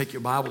Take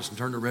your Bibles and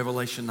turn to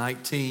Revelation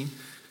 19.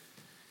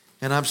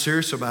 And I'm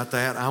serious about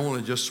that. I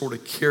want to just sort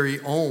of carry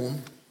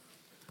on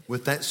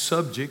with that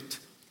subject.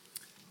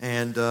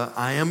 And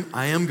I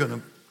am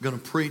going to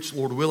preach,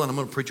 Lord willing, I'm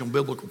going to preach on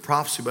biblical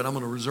prophecy, but I'm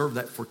going to reserve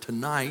that for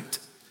tonight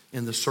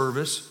in the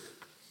service.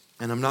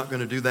 And I'm not going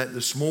to do that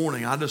this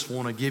morning. I just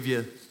want to give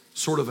you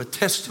sort of a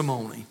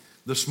testimony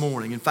this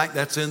morning. In fact,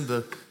 that's in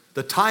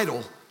the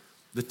title.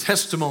 The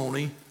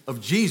testimony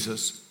of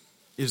Jesus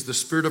is the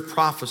spirit of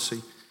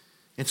prophecy.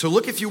 And so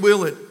look, if you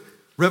will, at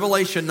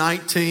Revelation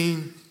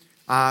 19.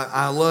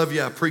 I love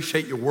you. I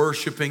appreciate your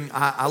worshiping.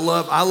 I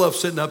love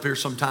sitting up here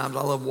sometimes.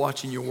 I love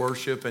watching you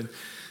worship. And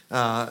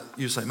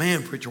you say,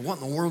 man, preacher, what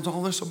in the world's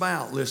all this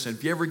about? Listen,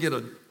 if you ever get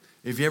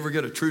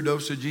a true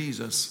dose of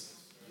Jesus,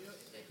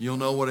 you'll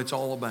know what it's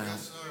all about.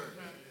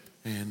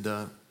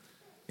 And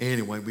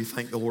anyway, we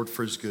thank the Lord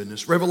for his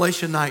goodness.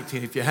 Revelation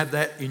 19, if you have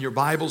that in your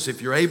Bibles,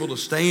 if you're able to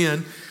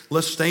stand,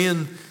 let's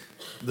stand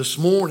this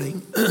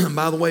morning.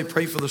 By the way,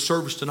 pray for the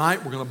service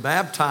tonight. We're going to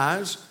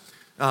baptize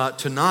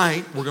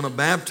tonight. We're going to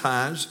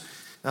baptize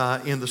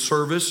in the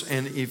service.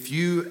 And if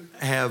you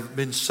have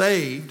been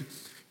saved,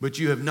 but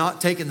you have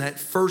not taken that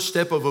first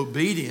step of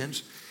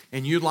obedience,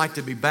 and you'd like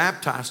to be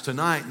baptized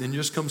tonight, then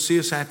just come see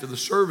us after the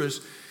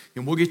service,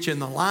 and we'll get you in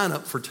the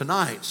lineup for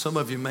tonight. Some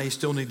of you may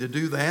still need to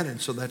do that, and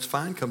so that's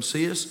fine. Come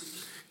see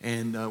us.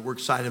 And we're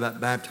excited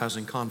about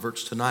baptizing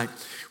converts tonight.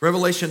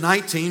 Revelation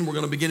 19, we're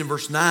going to begin in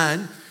verse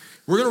 9.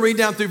 We're going to read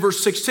down through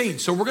verse 16.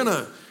 So we're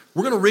going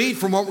to read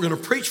from what we're going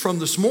to preach from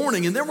this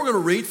morning, and then we're going to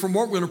read from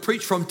what we're going to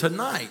preach from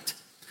tonight.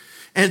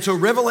 And so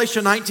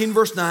Revelation 19,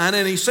 verse 9,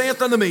 and he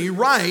saith unto me,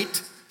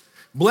 write,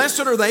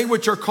 blessed are they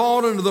which are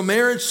called unto the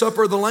marriage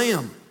supper of the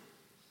Lamb.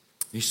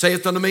 He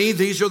saith unto me,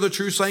 these are the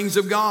true sayings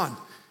of God.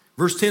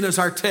 Verse 10 is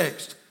our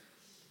text.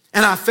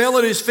 And I fell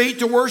at his feet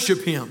to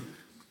worship him.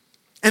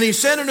 And he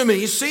said unto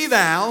me, see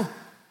thou,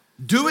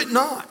 do it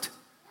not.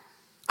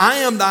 I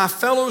am thy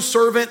fellow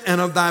servant and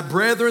of thy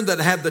brethren that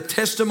have the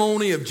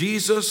testimony of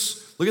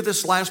Jesus. Look at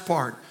this last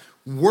part.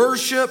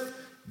 Worship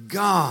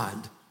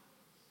God.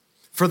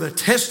 For the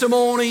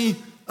testimony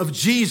of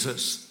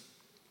Jesus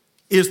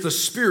is the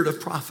spirit of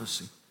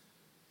prophecy.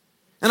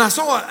 And I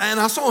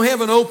saw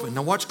heaven open.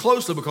 Now watch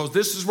closely, because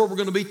this is where we're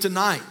going to be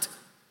tonight.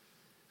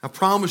 I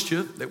promised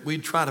you that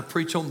we'd try to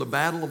preach on the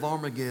battle of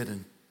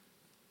Armageddon.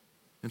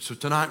 And so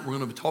tonight we're going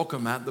to be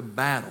talking about the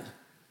battle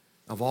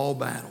of all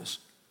battles.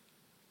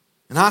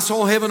 And I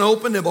saw heaven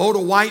open, and behold, a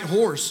white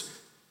horse.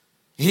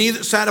 And he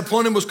that sat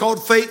upon him was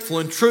called Faithful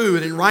and True,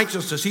 and in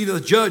righteousness he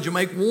doth judge and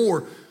make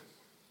war.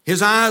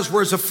 His eyes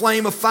were as a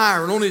flame of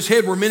fire, and on his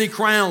head were many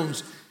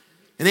crowns.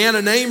 And he had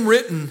a name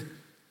written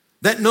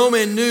that no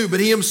man knew but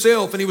he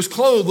himself. And he was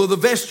clothed with a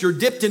vesture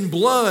dipped in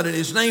blood, and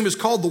his name is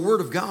called the Word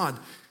of God.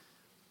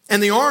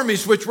 And the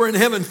armies which were in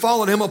heaven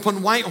followed him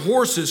upon white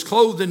horses,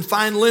 clothed in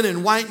fine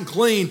linen, white and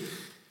clean.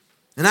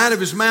 And out of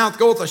his mouth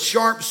goeth a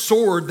sharp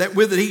sword, that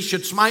with it he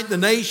should smite the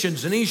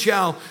nations, and he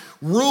shall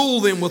rule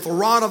them with a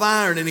rod of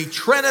iron. And he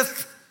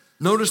treadeth,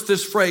 notice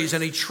this phrase,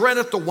 and he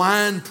treadeth the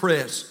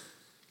winepress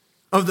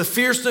of the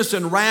fierceness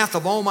and wrath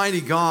of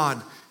Almighty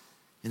God.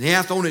 And he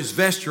hath on his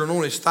vesture and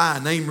on his thigh a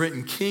name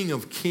written, King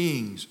of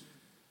Kings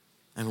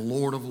and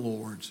Lord of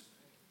Lords.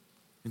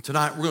 And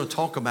tonight we're going to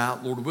talk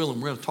about, Lord willing,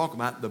 we're going to talk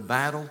about the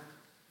battle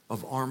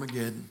of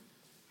Armageddon.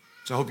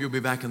 So I hope you'll be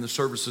back in the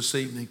service this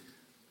evening.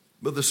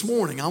 But this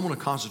morning I want to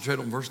concentrate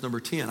on verse number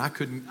 10. I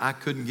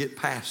couldn't get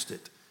past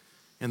it.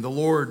 And the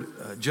Lord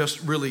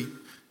just really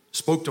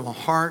spoke to my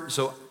heart.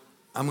 So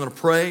I'm going to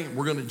pray.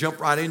 We're going to jump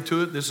right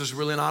into it. This is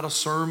really not a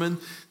sermon.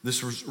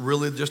 This was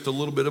really just a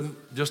little bit of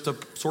just a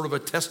sort of a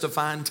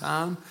testifying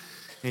time.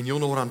 And you'll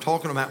know what I'm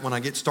talking about when I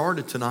get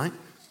started tonight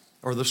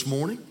or this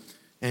morning.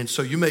 And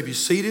so you may be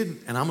seated,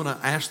 and I'm going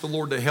to ask the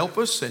Lord to help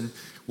us, and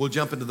we'll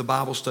jump into the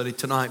Bible study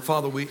tonight.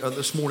 Father,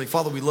 this morning,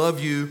 Father, we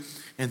love you,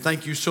 and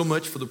thank you so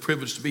much for the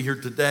privilege to be here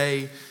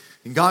today.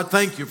 And God,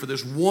 thank you for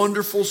this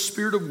wonderful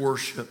spirit of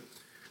worship,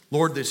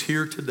 Lord, that's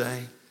here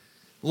today.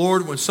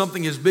 Lord, when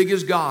something as big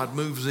as God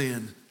moves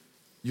in,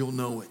 you'll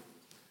know it.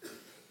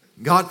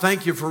 God,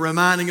 thank you for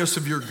reminding us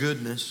of your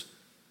goodness.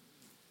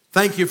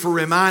 Thank you for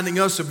reminding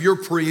us of your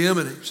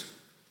preeminence.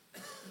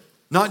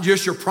 Not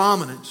just your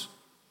prominence,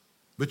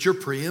 but your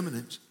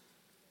preeminence.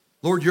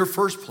 Lord, you're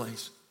first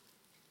place.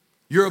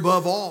 You're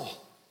above all.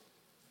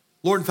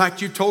 Lord, in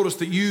fact, you told us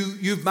that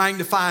you've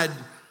magnified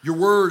your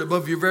word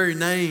above your very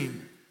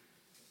name.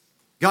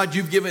 God,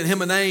 you've given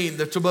him a name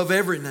that's above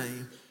every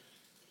name.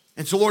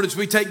 And so, Lord, as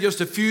we take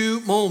just a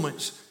few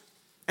moments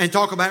and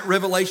talk about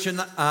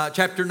Revelation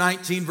chapter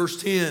 19,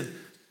 verse 10,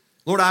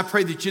 Lord, I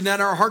pray that you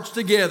unite our hearts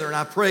together, and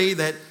I pray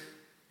that,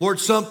 Lord,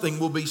 something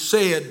will be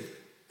said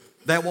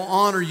that will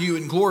honor you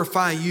and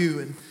glorify you.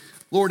 And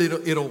Lord,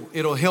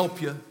 it'll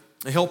help you,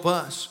 help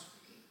us.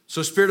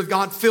 So Spirit of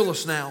God, fill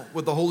us now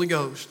with the Holy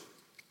Ghost.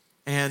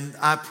 And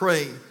I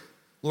pray,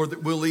 Lord,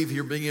 that we'll leave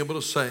here being able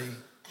to say,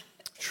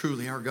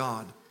 truly our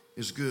God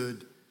is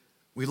good.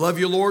 We love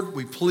you, Lord.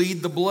 We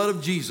plead the blood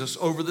of Jesus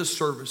over this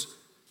service.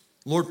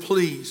 Lord,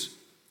 please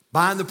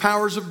bind the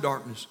powers of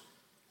darkness.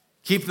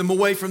 Keep them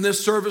away from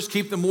this service.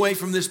 Keep them away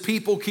from this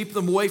people. Keep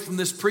them away from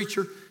this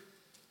preacher.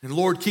 And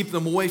Lord, keep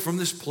them away from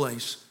this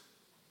place.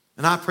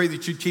 And I pray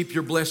that you'd keep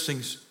your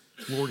blessings,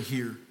 Lord,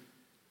 here.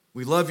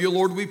 We love you,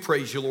 Lord. We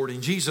praise you, Lord.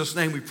 In Jesus'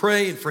 name we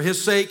pray, and for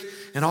his sake,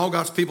 and all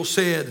God's people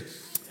said,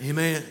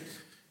 amen.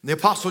 The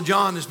Apostle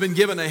John has been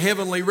given a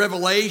heavenly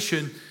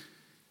revelation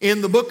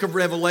in the book of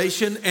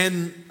Revelation,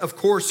 and of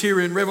course here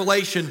in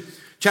Revelation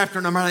chapter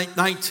number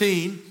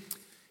 19.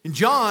 And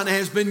John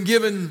has been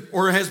given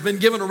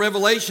a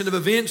revelation of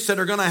events that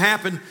are going to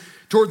happen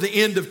toward the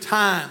end of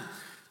time.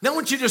 Now I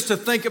want you just to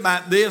think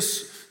about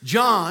this.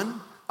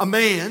 John, a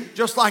man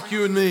just like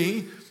you and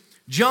me,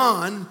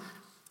 John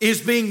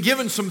is being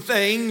given some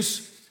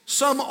things,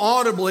 some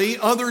audibly,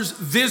 others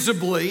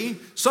visibly,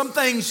 some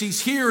things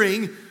he's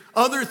hearing,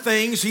 other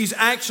things he's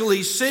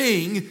actually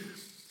seeing,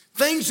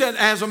 things that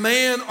as a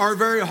man are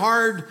very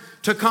hard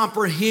to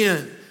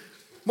comprehend.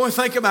 Boy,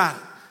 think about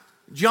it.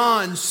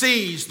 John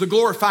sees the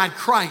glorified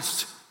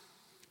Christ.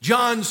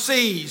 John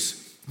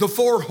sees the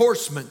four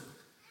horsemen.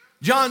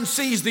 John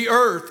sees the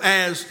earth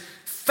as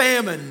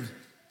famine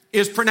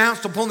is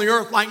pronounced upon the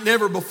earth like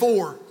never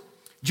before.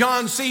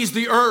 John sees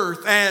the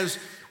earth as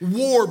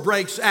war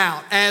breaks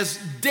out, as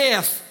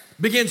death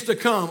begins to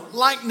come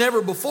like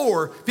never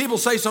before. People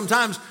say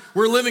sometimes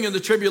we're living in the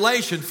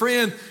tribulation.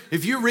 Friend,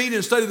 if you read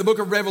and study the book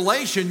of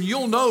Revelation,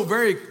 you'll know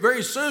very,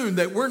 very soon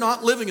that we're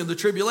not living in the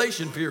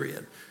tribulation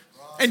period.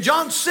 And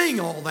John's seeing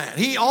all that.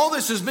 All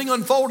this is being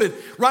unfolded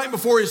right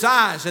before his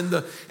eyes,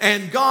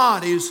 and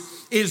God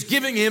is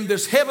giving him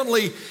this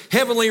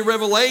heavenly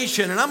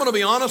revelation. And I'm going to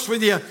be honest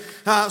with you,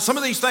 some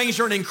of these things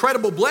are an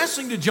incredible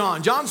blessing to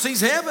John. John sees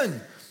heaven.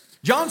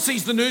 John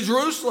sees the New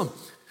Jerusalem.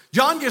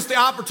 John gets the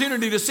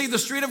opportunity to see the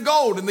street of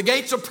gold and the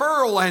gates of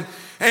pearl, and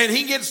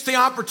he gets the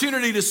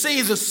opportunity to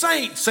see the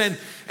saints,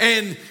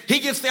 and he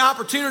gets the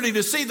opportunity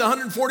to see the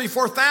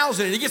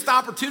 144,000, and he gets the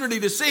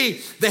opportunity to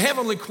see the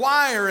heavenly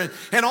choir,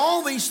 and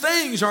all these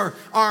things are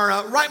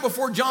right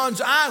before John's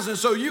eyes. And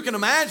so you can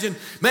imagine,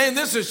 man,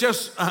 this is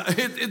just,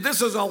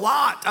 this is a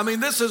lot. I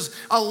mean, this is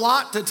a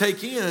lot to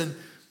take in.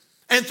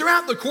 And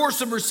throughout the course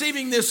of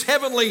receiving this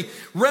heavenly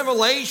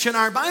revelation,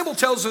 our Bible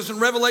tells us in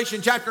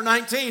Revelation chapter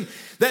 19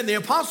 that the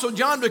Apostle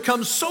John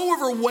becomes so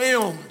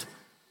overwhelmed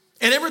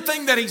in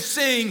everything that he's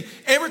seeing,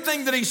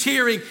 everything that he's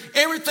hearing,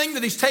 everything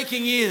that he's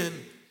taking in.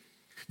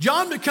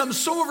 John becomes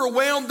so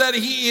overwhelmed that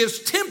he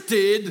is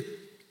tempted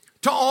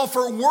to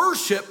offer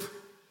worship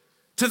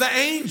to the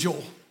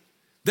angel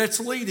that's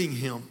leading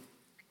him.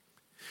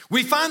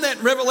 We find that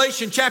in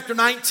Revelation chapter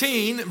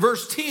 19,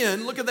 verse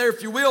 10. Look at there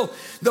if you will.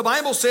 The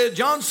Bible says,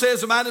 John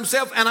says about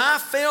himself, and I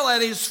fell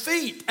at his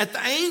feet, at the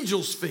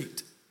angel's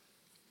feet.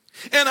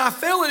 And I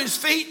fell at his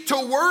feet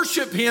to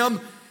worship him.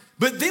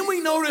 But then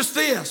we notice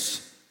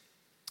this.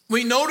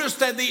 We notice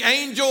that the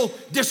angel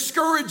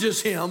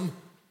discourages him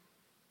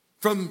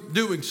from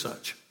doing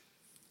such.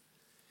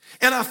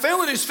 And I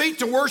fell at his feet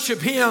to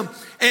worship him,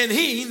 and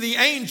he, the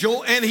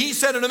angel, and he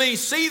said unto me,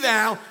 see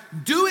thou,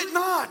 do it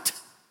not.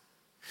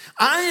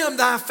 I am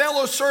thy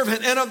fellow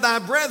servant and of thy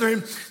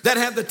brethren that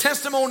have the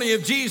testimony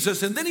of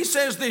Jesus. And then he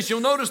says this,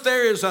 you'll notice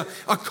there is a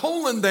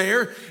colon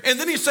there. And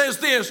then he says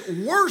this,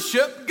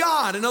 worship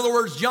God. In other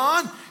words,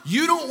 John,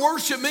 you don't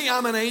worship me,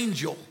 I'm an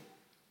angel.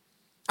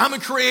 I'm a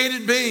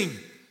created being.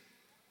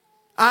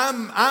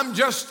 I'm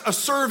just a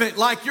servant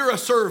like you're a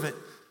servant.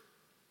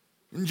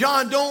 And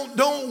John,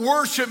 don't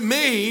worship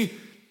me.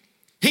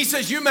 He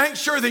says you make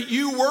sure that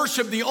you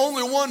worship the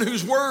only one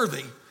who's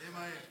worthy.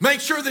 Make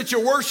sure that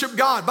you worship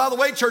God. By the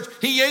way, church,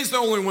 he is the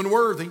only one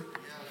worthy.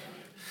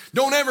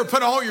 Don't ever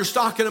put all your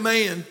stock in a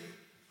man.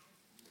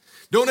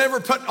 Don't ever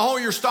put all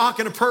your stock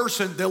in a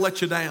person. They'll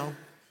let you down.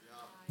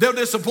 They'll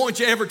disappoint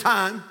you every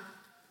time.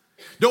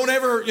 Don't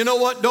ever,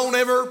 don't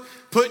ever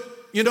put,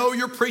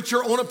 your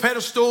preacher on a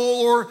pedestal,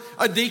 or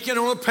a deacon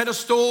on a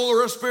pedestal,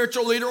 or a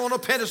spiritual leader on a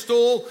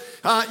pedestal.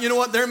 You know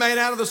what? They're made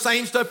out of the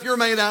same stuff you're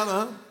made out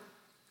of.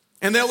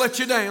 And they'll let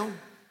you down.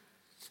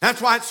 That's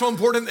why it's so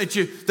important that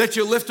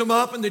you lift them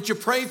up and that you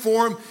pray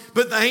for them.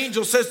 But the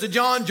angel says to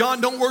John,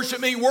 don't worship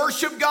me,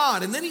 worship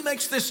God. And then he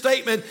makes this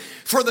statement,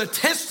 for the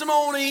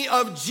testimony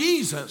of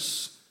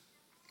Jesus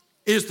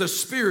is the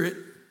spirit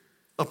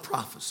of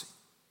prophecy.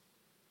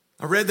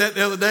 I read that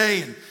the other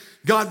day, and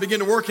God began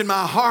to work in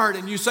my heart.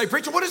 And you say,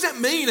 preacher, what does that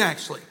mean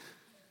actually?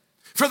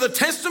 For the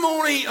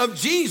testimony of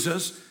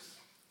Jesus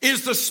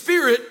is the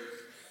spirit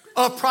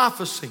of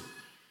prophecy.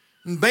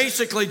 And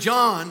basically,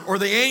 John, or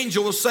the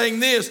angel, was saying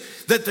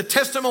this, that the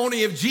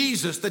testimony of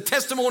Jesus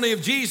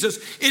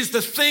is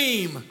the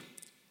theme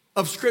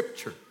of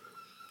Scripture.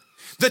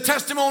 The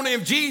testimony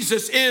of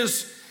Jesus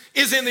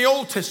is in the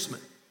Old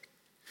Testament.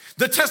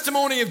 The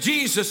testimony of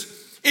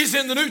Jesus is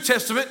in the New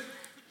Testament.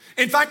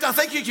 In fact, I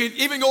think you could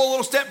even go a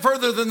little step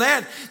further than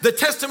that. The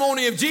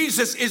testimony of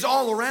Jesus is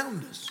all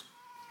around us.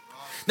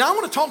 Now, I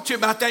want to talk to you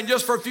about that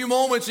just for a few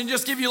moments and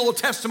just give you a little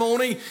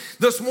testimony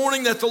this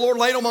morning that the Lord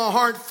laid on my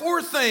heart.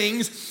 Four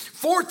things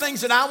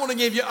that I want to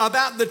give you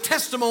about the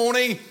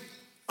testimony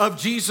of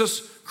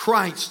Jesus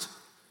Christ.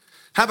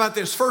 How about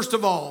this? First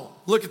of all,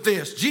 look at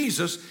this.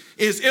 Jesus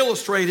is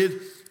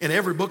illustrated in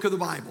every book of the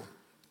Bible.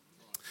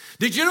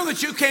 Did you know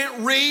that you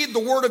can't read the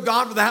Word of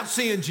God without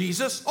seeing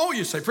Jesus? Oh,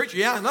 you say, preacher,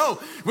 yeah, I know.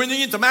 When you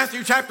get to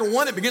Matthew chapter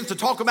 1, it begins to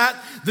talk about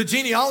the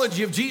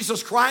genealogy of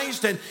Jesus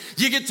Christ. And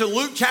you get to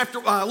Luke chapter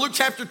 2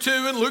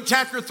 and Luke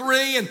chapter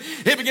 3, and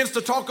it begins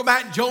to talk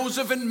about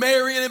Joseph and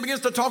Mary, and it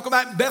begins to talk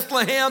about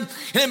Bethlehem,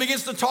 and it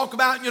begins to talk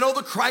about,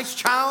 the Christ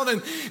child.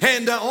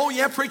 And oh,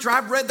 yeah, preacher,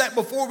 I've read that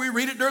before. We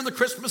read it during the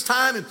Christmas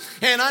time.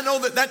 And I know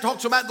that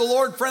talks about the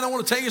Lord. Friend, I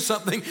want to tell you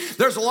something.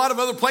 There's a lot of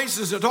other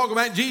places that talk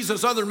about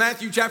Jesus other than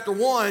Matthew chapter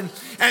 1.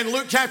 And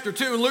Luke chapter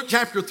 2 and Luke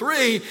chapter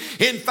 3.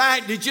 In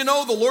fact, did you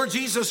know the Lord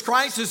Jesus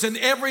Christ is in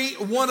every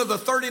one of the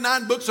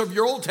 39 books of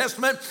your Old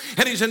Testament,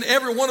 and he's in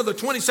every one of the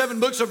 27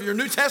 books of your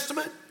New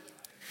Testament?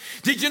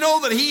 Did you know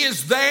that he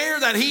is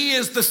there, that he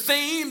is the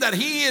theme, that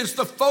he is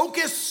the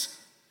focus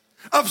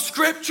of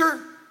Scripture?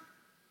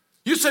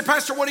 You say,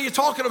 Pastor, what are you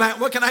talking about?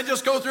 Well, can I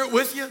just go through it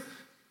with you?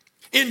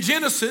 In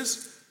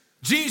Genesis,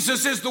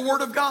 Jesus is the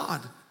Word of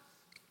God.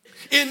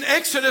 In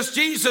Exodus,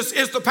 Jesus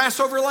is the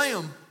Passover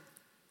lamb.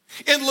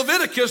 In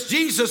Leviticus,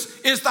 Jesus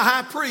is the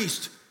high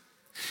priest.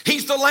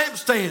 He's the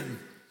lampstand.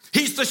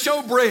 He's the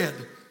showbread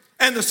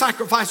and the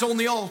sacrifice on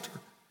the altar.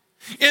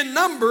 In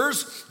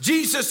Numbers,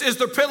 Jesus is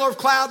the pillar of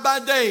cloud by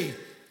day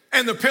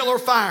and the pillar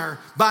of fire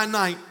by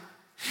night.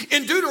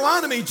 In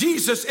Deuteronomy,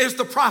 Jesus is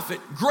the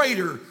prophet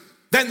greater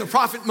than the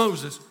prophet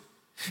Moses.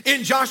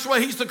 In Joshua,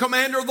 he's the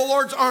commander of the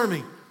Lord's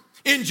army.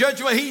 In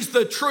Judgment, he's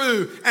the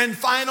true and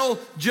final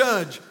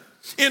judge.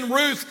 In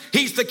Ruth,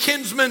 he's the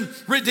kinsman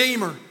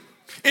redeemer.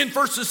 In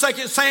 1st and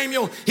 2nd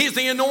Samuel, he's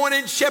the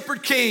anointed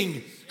shepherd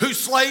king who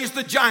slays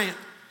the giant.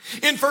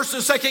 In 1st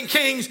and 2nd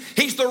Kings,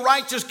 he's the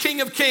righteous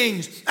King of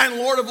kings and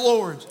Lord of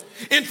lords.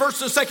 In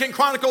 1st and 2nd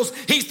Chronicles,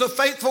 he's the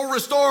faithful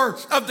restorer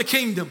of the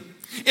kingdom.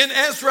 In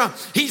Ezra,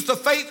 he's the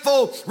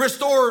faithful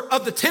restorer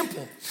of the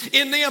temple.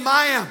 In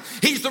Nehemiah,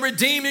 he's the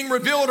redeeming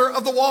rebuilder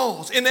of the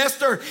walls. In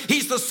Esther,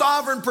 he's the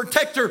sovereign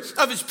protector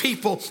of his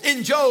people.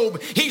 In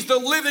Job, he's the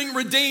living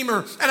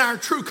redeemer and our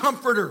true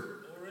comforter.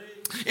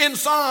 In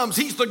Psalms,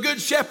 he's the good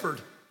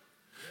shepherd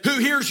who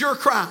hears your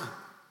cry.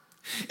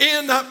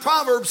 In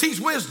Proverbs,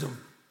 he's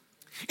wisdom.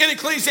 In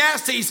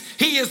Ecclesiastes,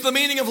 he is the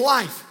meaning of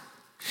life.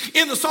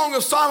 In the Song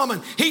of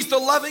Solomon, he's the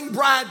loving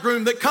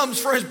bridegroom that comes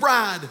for his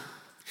bride.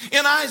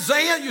 In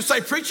Isaiah, you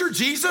say, preacher,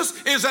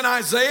 Jesus is in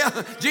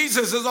Isaiah.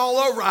 Jesus is all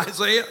over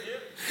Isaiah.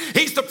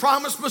 He's the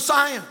promised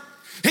Messiah.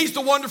 He's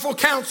the wonderful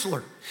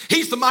counselor.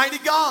 He's the mighty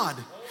God.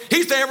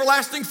 He's the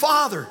everlasting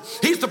Father.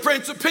 He's the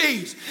Prince of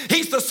Peace.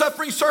 He's the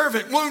suffering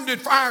servant,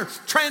 wounded for our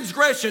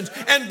transgressions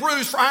and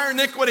bruised for our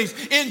iniquities.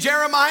 In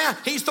Jeremiah,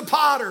 he's the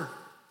potter.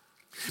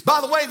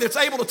 By the way, that's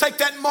able to take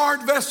that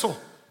marred vessel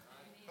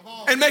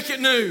and make it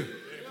new.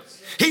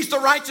 He's the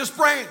righteous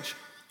branch.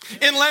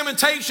 In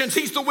Lamentations,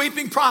 he's the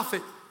weeping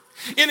prophet.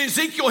 In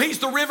Ezekiel, he's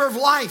the river of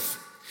life.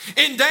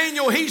 In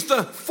Daniel, he's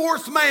the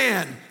fourth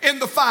man in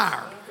the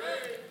fire.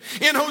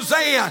 In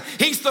Hosea,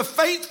 he's the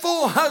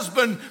faithful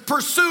husband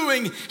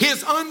pursuing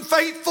his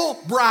unfaithful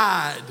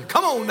bride.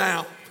 Come on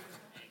now.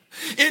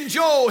 In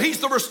Joel, he's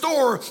the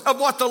restorer of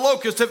what the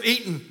locusts have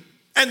eaten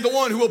and the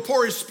one who will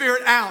pour his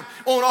spirit out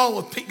on all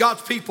of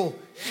God's people.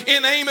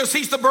 In Amos,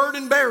 he's the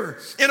burden bearer.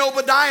 In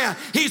Obadiah,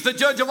 he's the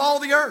judge of all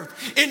the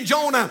earth. In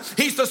Jonah,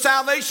 he's the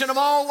salvation of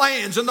all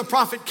lands and the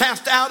prophet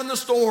cast out in the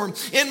storm.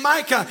 In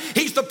Micah,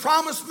 he's the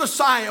promised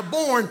Messiah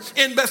born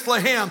in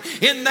Bethlehem.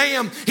 In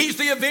Nahum, he's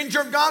the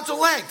avenger of God's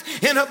elect.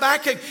 In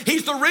Habakkuk,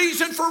 he's the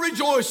reason for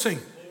rejoicing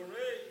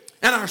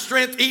and our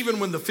strength even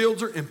when the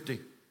fields are empty.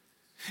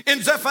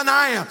 In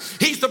Zephaniah,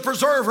 he's the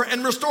preserver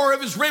and restorer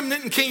of his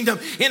remnant and kingdom.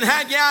 In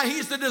Haggai,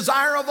 he's the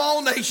desire of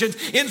all nations.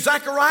 In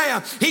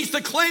Zechariah, he's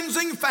the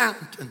cleansing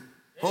fountain.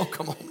 Oh,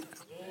 come on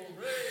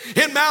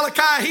now. In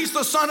Malachi, he's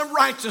the son of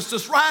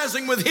righteousness,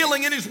 rising with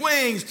healing in his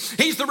wings.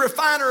 He's the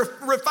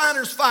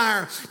refiner's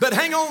fire. But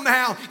hang on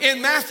now.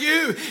 In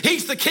Matthew,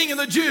 he's the king of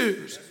the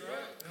Jews.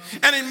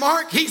 And in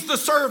Mark, he's the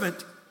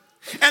servant.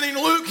 And in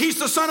Luke, he's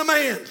the son of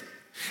man.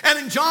 And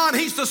in John,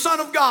 he's the son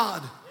of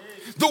God.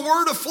 The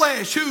word of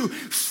flesh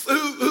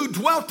who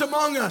dwelt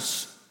among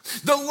us.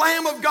 The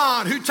Lamb of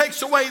God who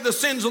takes away the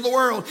sins of the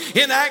world.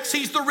 In Acts,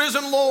 he's the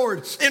risen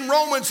Lord. In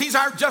Romans, he's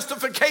our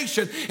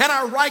justification and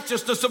our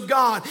righteousness of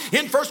God.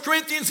 In 1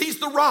 Corinthians, he's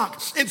the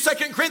rock. In 2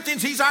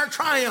 Corinthians, he's our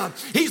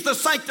triumph. He's the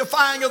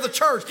sanctifying of the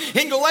church.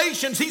 In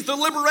Galatians, he's the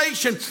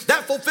liberation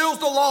that fulfills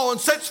the law and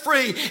sets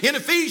free. In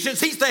Ephesians,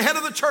 he's the head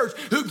of the church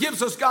who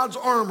gives us God's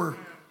armor.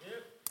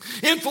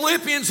 In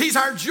Philippians, he's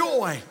our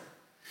joy.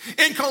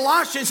 In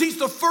Colossians, he's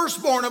the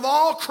firstborn of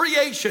all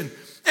creation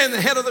and the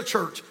head of the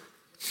church.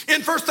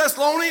 In 1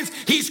 Thessalonians,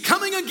 he's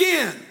coming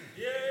again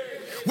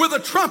with a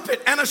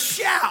trumpet and a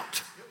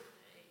shout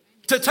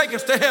to take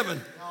us to heaven.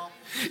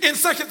 In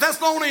 2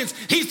 Thessalonians,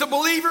 he's the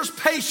believer's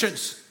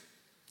patience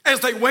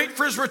as they wait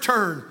for his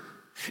return.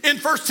 In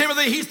 1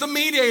 Timothy, he's the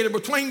mediator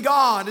between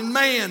God and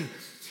man.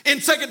 In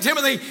 2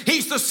 Timothy,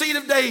 he's the seed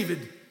of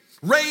David,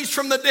 raised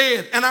from the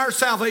dead and our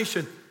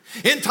salvation.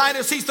 In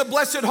Titus, he's the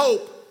blessed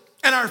hope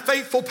and our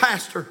faithful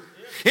pastor.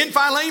 In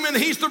Philemon,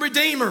 he's the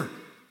redeemer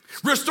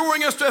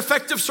restoring us to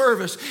effective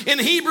service. In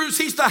Hebrews,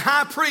 he's the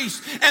high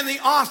priest and the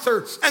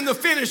author and the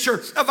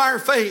finisher of our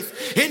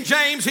faith. In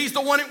James, he's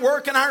the one at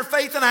work in our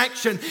faith and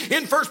action.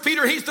 In 1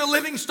 Peter, he's the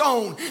living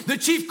stone, the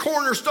chief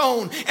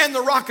cornerstone, and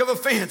the rock of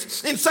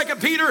offense. In 2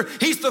 Peter,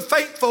 he's the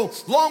faithful,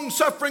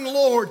 long-suffering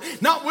Lord,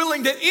 not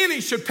willing that any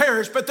should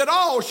perish, but that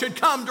all should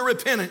come to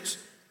repentance.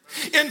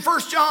 In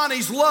 1 John,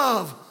 he's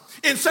love.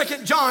 In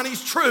 2 John,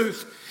 he's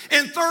truth.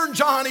 In 3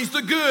 John, he's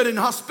the good and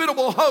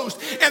hospitable host.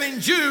 And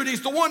in Jude,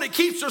 he's the one that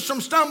keeps us from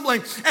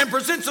stumbling and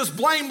presents us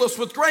blameless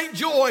with great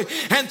joy.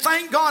 And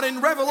thank God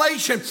in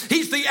Revelation,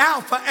 he's the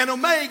Alpha and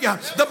Omega,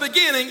 the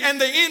beginning and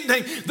the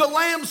ending, the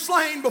Lamb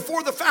slain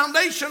before the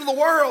foundation of the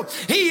world.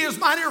 He is,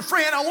 my dear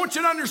friend, I want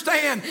you to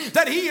understand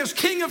that he is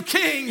King of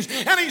kings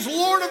and he's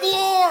Lord of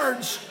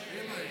lords.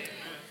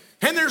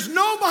 And there's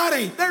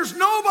nobody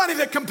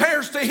that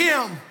compares to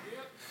him.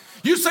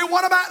 You say,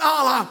 what about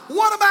Allah?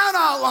 What about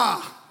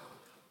Allah?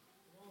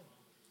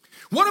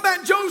 What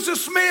about Joseph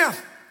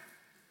Smith?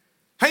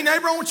 Hey,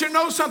 neighbor, I want you to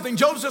know something.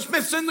 Joseph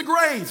Smith's in the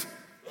grave.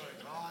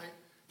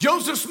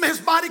 Joseph Smith's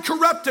body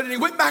corrupted and he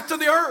went back to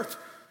the earth.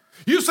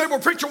 You say, well,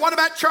 preacher, what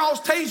about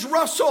Charles Taze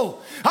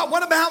Russell?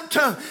 What about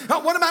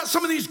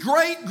some of these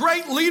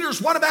great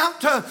leaders? What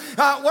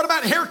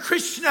about Hare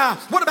Krishna?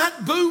 What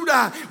about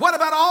Buddha? What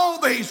about all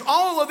these?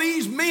 All of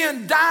these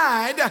men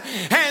died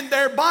and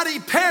their body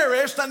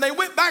perished and they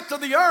went back to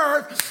the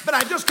earth. But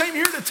I just came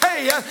here to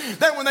tell you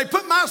that when they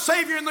put my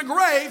Savior in the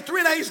grave,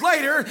 3 days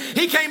later,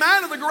 he came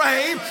out of the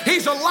grave.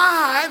 He's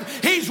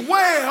alive. He's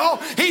well.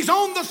 He's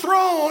on the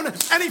throne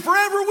and he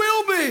forever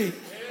will be.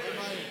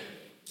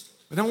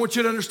 But I want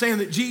you to understand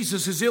that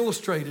Jesus is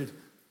illustrated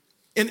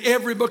in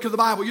every book of the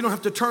Bible. You don't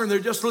have to turn there.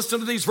 Just listen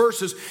to these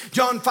verses.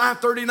 John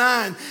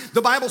 5:39.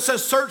 The Bible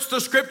says, search the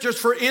scriptures,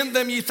 for in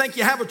them ye think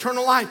ye have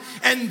eternal life,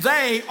 and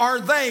they are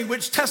they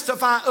which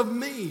testify of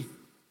me.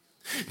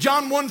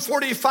 John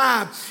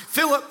 1:45.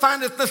 Philip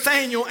findeth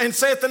Nathanael and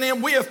saith unto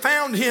him, we have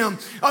found him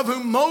of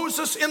whom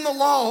Moses in the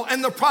law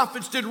and the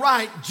prophets did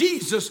write,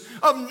 Jesus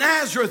of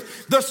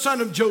Nazareth, the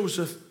son of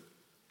Joseph.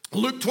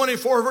 Luke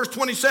 24 verse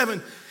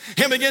 27.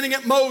 Him beginning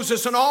at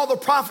Moses and all the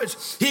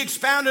prophets, he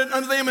expounded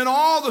unto them in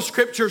all the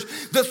scriptures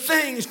the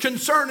things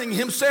concerning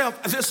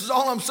himself. This is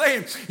all I'm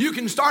saying. You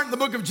can start in the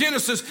book of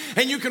Genesis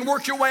and you can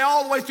work your way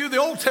all the way through the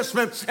Old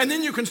Testament, and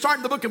then you can start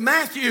in the book of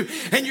Matthew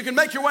and you can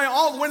make your way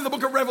all the way to the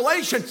book of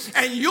Revelation,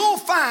 and you'll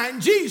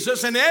find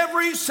Jesus in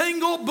every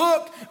single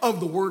book of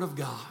the Word of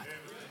God.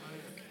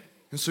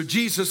 And so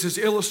Jesus is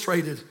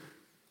illustrated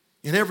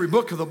in every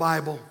book of the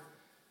Bible.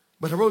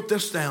 But I wrote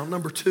this down,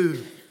 number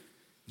 2.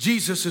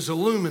 Jesus is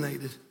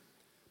illuminated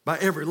by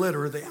every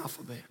letter of the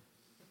alphabet.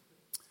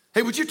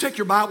 Hey, would you take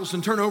your Bibles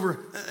and turn over,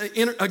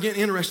 again,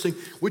 interesting.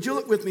 Would you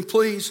look with me,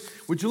 please?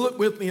 Would you look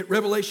with me at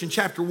Revelation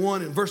chapter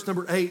 1 and verse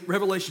number 8?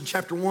 Revelation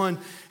chapter 1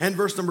 and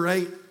verse number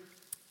 8.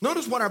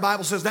 Notice what our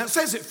Bible says. Now, it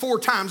says it 4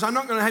 times. I'm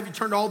not going to have you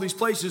turn to all these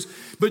places,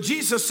 but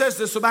Jesus says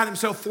this about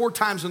himself 4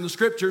 times in the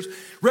scriptures.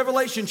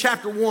 Revelation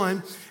chapter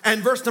 1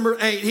 and verse number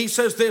 8, he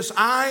says this,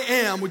 I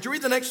am, would you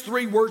read the next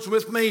 3 words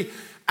with me?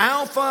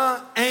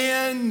 Alpha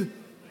and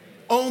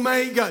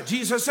Omega.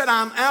 Jesus said,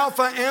 I'm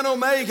Alpha and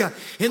Omega.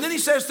 And then he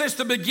says this,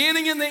 the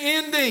beginning and the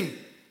ending,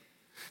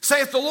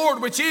 saith the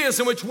Lord, which is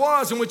and which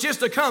was and which is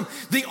to come,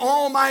 the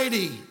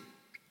Almighty.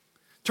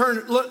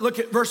 Look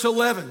at verse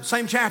 11,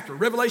 same chapter,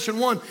 Revelation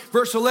 1,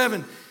 verse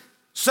 11,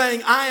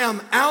 saying, I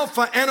am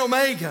Alpha and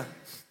Omega,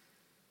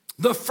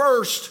 the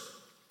first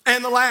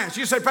and the last.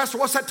 You say, Pastor,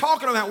 what's that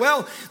talking about?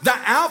 Well, the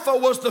Alpha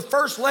was the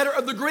first letter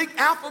of the Greek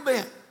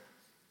alphabet,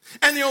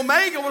 and the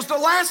Omega was the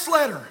last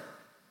letter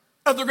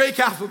of the Greek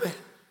alphabet.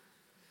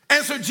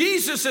 And so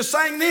Jesus is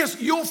saying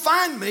this, you'll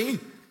find me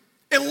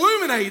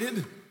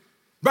illuminated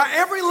by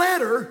every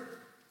letter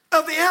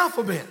of the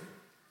alphabet.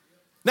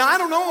 Now, I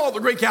don't know all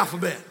the Greek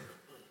alphabet,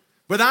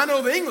 but I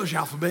know the English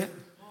alphabet.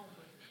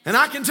 And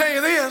I can tell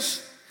you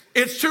this,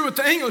 it's true with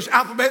the English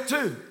alphabet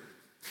too.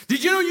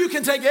 Did you know you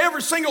can take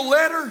every single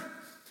letter,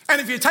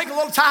 and if you take a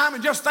little time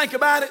and just think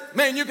about it,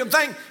 man, you can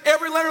think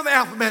every letter of the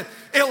alphabet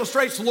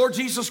illustrates the Lord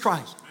Jesus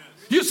Christ.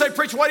 You say,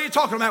 preacher, what are you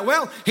talking about?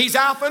 Well, he's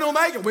Alpha and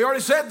Omega. We already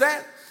said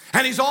that.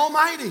 And he's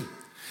almighty.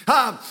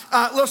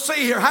 Let's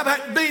see here. How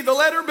about B, the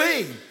letter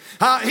B?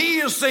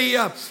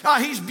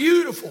 He's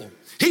beautiful.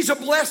 He's a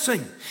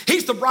blessing.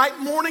 He's the bright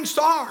morning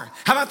star.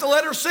 How about the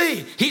letter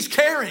C? He's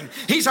caring.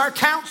 He's our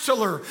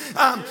counselor.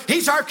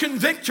 He's our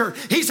convictor.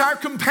 He's our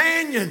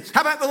companion. How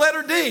about the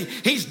letter D?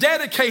 He's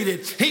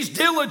dedicated. He's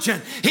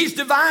diligent. He's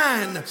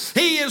divine.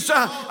 He is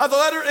the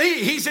letter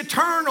E. He's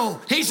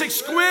eternal. He's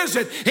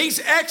exquisite. He's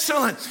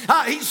excellent.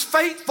 He's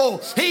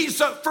faithful.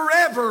 He's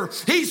forever.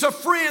 He's a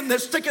friend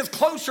that sticketh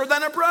closer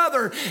than a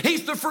brother.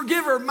 He's the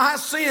forgiver of my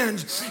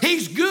sins.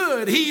 He's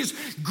good. He's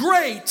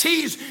great.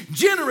 He's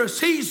generous.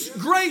 He's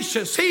great.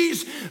 gracious.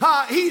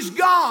 He's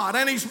God,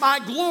 and He's my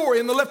glory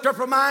and the lifter up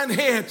of mine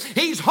head.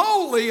 He's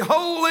holy,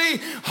 holy,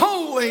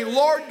 holy,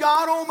 Lord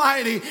God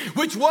Almighty,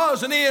 which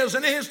was and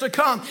is to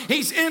come.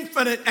 He's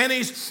infinite, and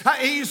He's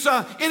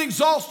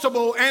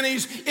inexhaustible, and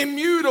He's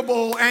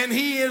immutable, and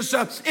He is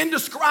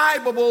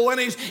indescribable, and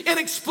He's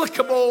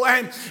inexplicable,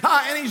 and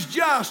He's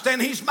just,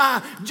 and He's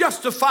my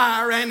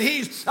justifier, and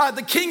He's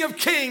the King of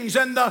kings,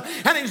 and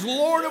He's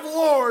Lord of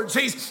lords.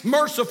 He's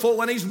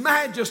merciful, and He's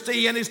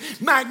majesty, and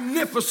He's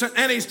magnificent,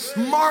 and He's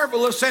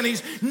marvelous, and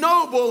He's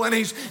noble, and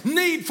He's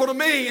needful to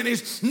me, and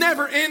He's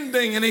never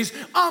ending, and He's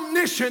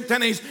omniscient,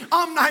 and He's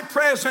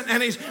omnipresent,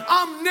 and He's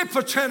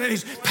omnipotent, and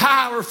He's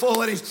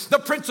powerful, and He's the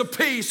Prince of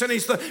Peace, and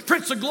He's the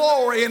Prince of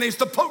Glory, and He's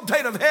the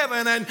potentate of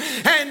heaven, and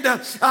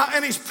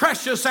He's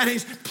precious, and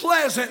He's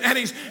pleasant, and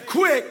He's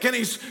quick, and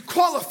He's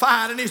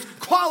qualified, and He's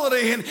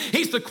quality, and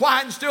He's the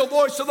quiet and still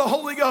voice of the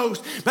Holy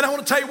Ghost. But I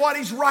want to tell you what,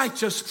 He's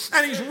righteous,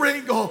 and He's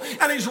regal,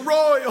 and He's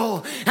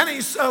royal, and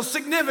He's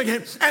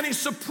significant, and He's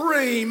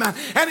supreme,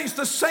 and He's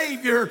the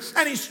Savior,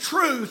 and He's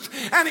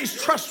truth, and He's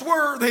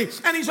trustworthy,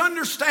 and He's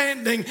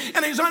understanding,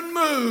 and He's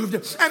unmoved,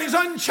 and He's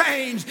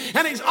unchanged,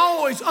 and He's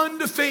always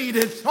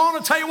undefeated. I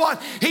want to tell you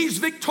what, He's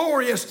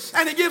victorious,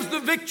 and He gives the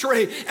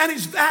victory, and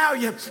He's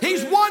valiant.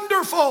 He's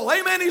wonderful.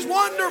 Amen. He's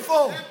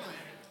wonderful.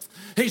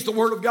 He's the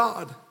Word of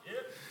God.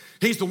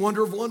 He's the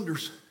wonder of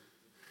wonders.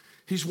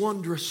 He's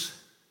wondrous.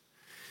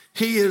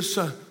 He is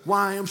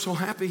why I am so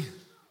happy.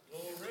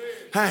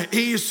 Hey,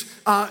 He's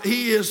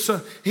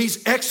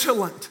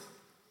excellent.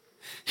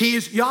 He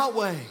is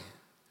Yahweh.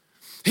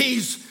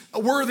 He's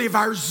worthy of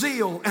our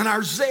zeal and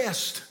our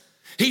zest.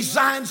 He's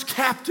Zion's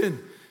captain.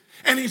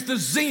 And He's the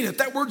zenith.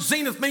 That word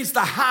zenith means the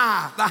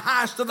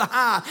highest of the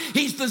high.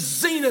 He's the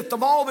zenith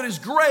of all that is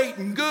great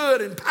and good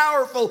and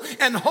powerful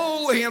and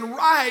holy and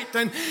right.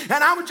 And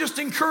I would just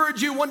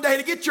encourage you one day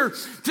to get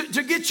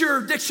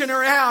your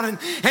dictionary out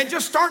and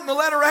just start in the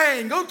letter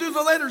A and go through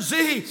the letter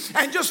Z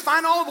and just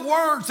find all the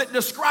words that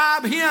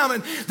describe Him.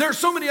 And there's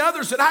so many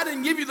others that I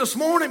didn't give you this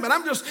morning, but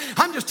I'm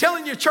just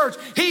telling you, church,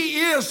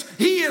 He is,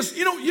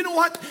 you know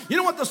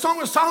what the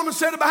Song of Solomon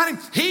said about Him?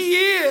 He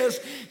is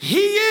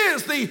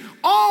the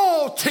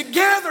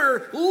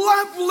altogether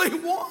lovely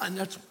one.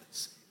 That's what it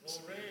says.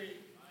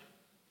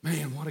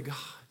 Man, what a God.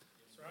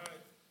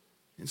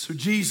 And so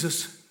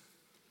Jesus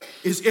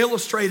is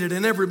illustrated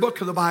in every book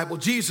of the Bible.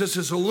 Jesus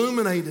is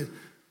illuminated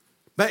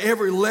by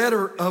every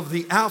letter of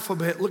the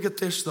alphabet. Look at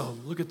this, though.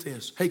 Look at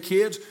this. Hey,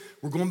 kids,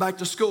 we're going back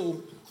to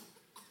school.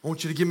 I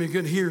want you to give me a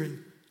good hearing.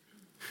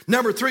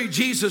 Number 3,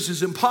 Jesus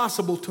is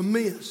impossible to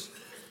miss.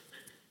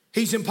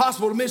 He's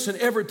impossible to miss in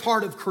every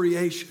part of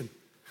creation.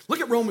 Look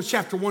at Romans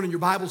chapter 1 in your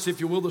Bibles, if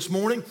you will, this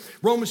morning.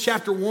 Romans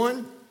chapter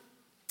 1,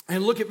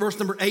 and look at verse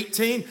number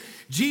 18.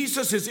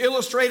 Jesus is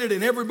illustrated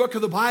in every book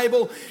of the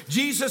Bible.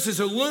 Jesus is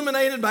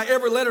illuminated by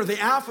every letter of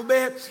the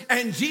alphabet.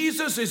 And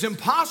Jesus is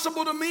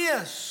impossible to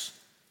miss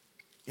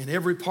in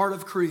every part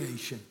of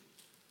creation.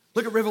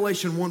 Look at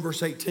Revelation 1,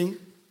 verse 18.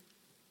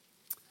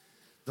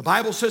 The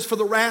Bible says, "For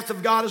the wrath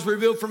of God is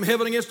revealed from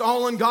heaven against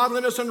all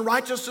ungodliness and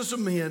unrighteousness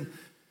of men,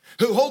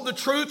 who hold the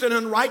truth in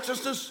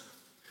unrighteousness,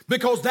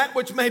 because that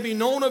which may be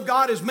known of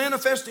God is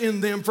manifest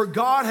in them, for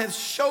God hath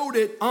showed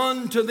it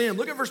unto them."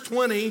 Look at verse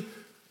 20.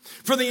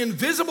 "For the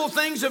invisible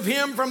things of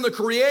Him from the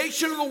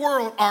creation of the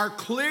world are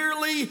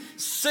clearly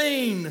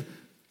seen,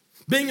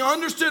 being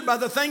understood by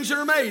the things that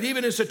are made,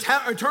 even His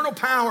eternal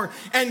power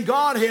and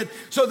Godhead,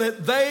 so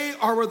that they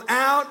are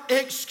without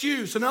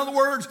excuse." In other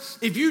words,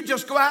 if you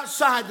just go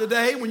outside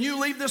today, when you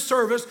leave this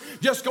service,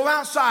 just go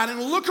outside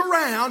and look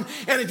around,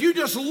 and if you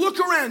just look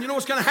around, you know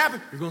what's going to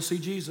happen? You're going to see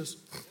Jesus.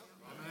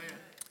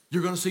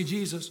 You're going to see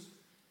Jesus.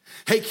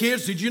 Hey,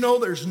 kids, did you know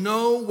there's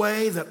no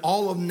way that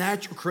all of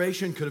natural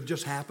creation could have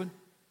just happened?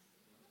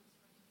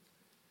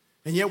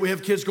 And yet we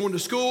have kids going to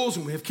schools,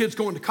 and we have kids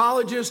going to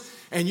colleges,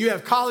 and you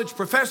have college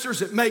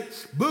professors that make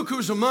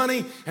bukus of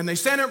money, and they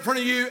stand up in front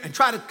of you and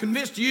try to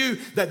convince you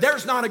that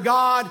there's not a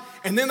God,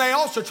 and then they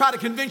also try to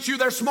convince you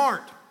they're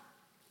smart.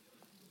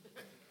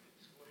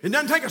 It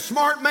doesn't take a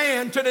smart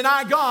man to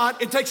deny God.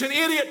 It takes an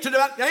idiot to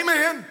deny.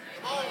 Amen.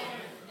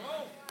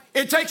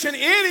 It takes an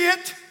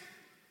idiot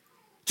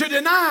to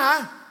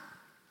deny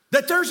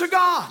that there's a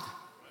God.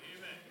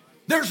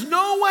 There's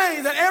no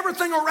way that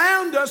everything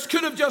around us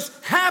could have just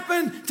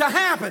happened to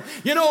happen.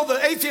 You know,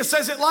 the atheist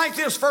says it like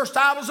this: first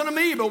I was an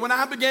amoeba when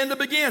I began to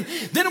begin.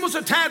 Then it was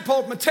a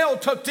tadpole with my tail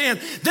tucked in.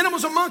 Then it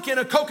was a monkey in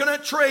a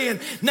coconut tree. And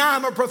now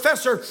I'm a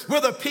professor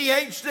with a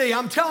PhD.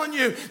 I'm telling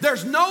you,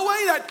 there's no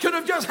way that could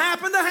have just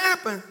happened to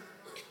happen.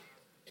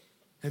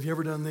 Have you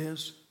ever done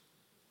this?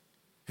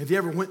 Have you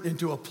ever went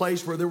into a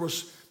place where there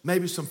was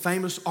maybe some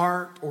famous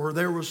art, or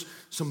there was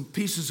some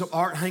pieces of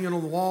art hanging on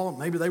the wall?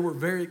 Maybe they were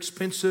very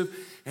expensive,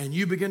 and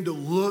you begin to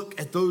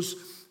look at those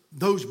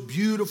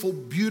beautiful,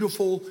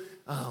 beautiful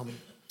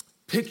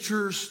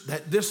pictures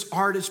that this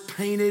artist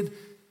painted.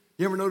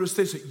 You ever notice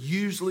this? That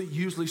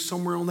usually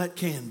somewhere on that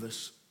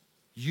canvas,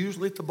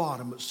 usually at the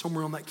bottom, but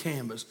somewhere on that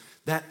canvas,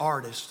 that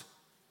artist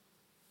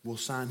will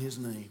sign his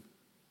name.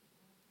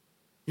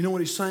 You know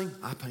what he's saying?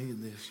 I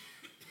painted this.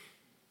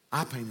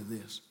 I painted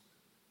this.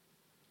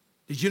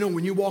 Did you know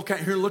when you walk out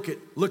here and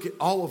look at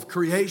all of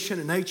creation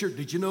and nature,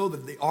 did you know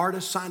that the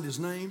artist signed his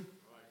name?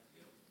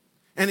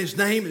 And his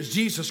name is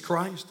Jesus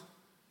Christ.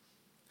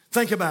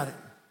 Think about it.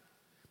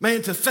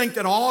 Man, to think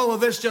that all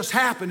of this just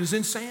happened is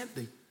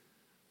insanity.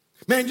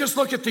 Man, just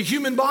look at the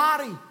human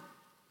body.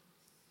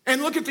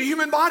 And look at the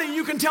human body and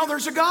you can tell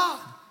there's a God.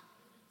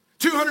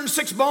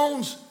 206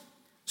 bones,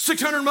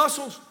 600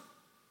 muscles,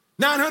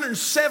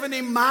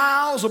 970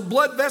 miles of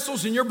blood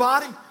vessels in your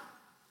body,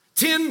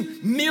 10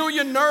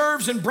 million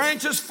nerves and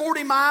branches,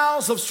 40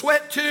 miles of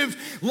sweat tubes,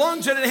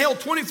 lungs that inhale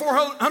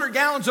 2,400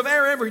 gallons of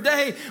air every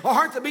day, a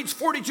heart that beats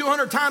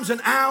 4,200 times an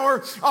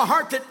hour, a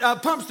heart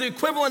that pumps the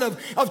equivalent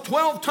of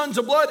 12 tons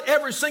of blood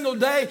every single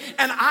day,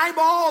 an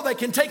eyeball that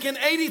can take in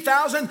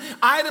 80,000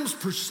 items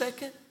per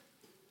second.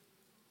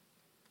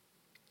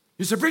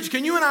 You say, preacher,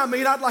 can you and I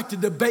meet? I'd like to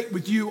debate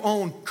with you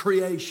on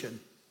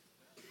creation.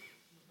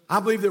 I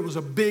believe there was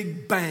a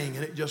big bang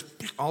and it just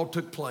all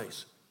took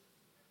place.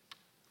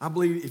 I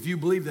believe if you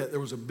believe that there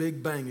was a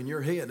big bang in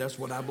your head, that's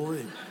what I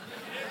believe.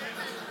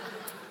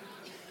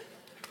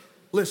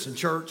 Listen,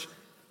 church,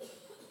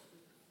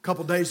 a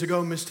couple days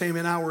ago, Miss Tammy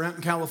and I were out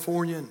in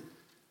California and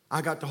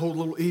I got to hold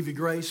little Evie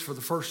Grace for the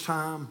first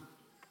time.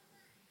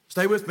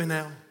 Stay with me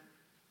now.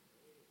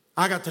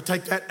 I got to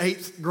take that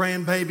 8th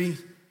grandbaby,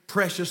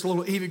 precious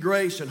little Evie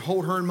Grace, and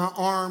hold her in my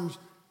arms,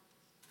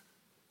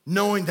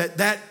 knowing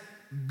that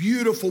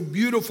beautiful,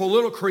 beautiful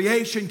little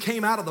creation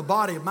came out of the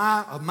body of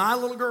my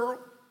little girl.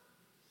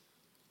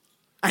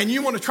 And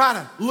you want to try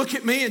to look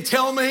at me and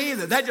tell me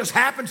that just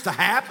happens to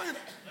happen?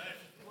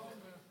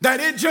 That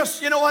it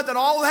just, you know what, that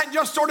all that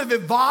just sort of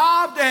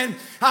evolved, and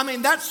I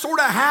mean, that's sort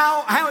of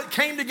how it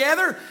came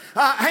together.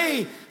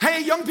 Hey,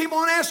 young people, I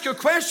want to ask you a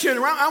question.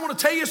 I want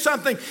to tell you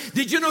something.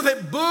 Did you know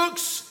that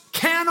books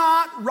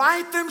cannot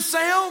write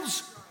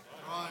themselves?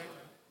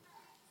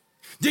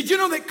 Did you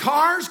know that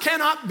cars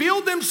cannot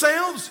build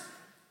themselves?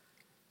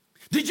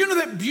 Did you know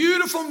that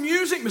beautiful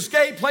music? Miss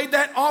Gay played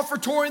that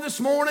offertory this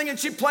morning, and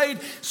she played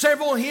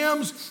several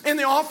hymns in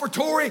the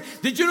offertory.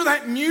 Did you know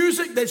that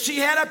music that she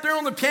had up there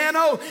on the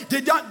piano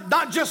did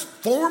not just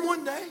form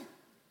one day?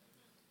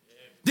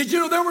 Did you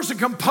know there was a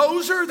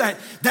composer that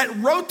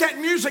wrote that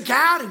music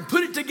out and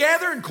put it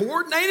together and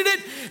coordinated it?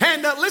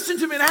 And listen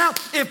to me now,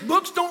 if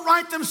books don't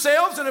write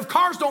themselves, and if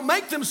cars don't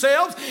make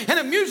themselves, and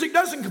if music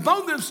doesn't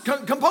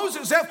compose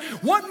itself,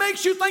 what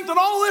makes you think that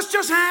all this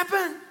just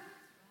happened?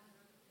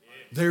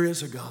 There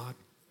is a God.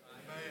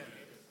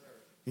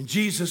 And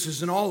Jesus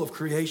is in all of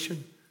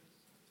creation.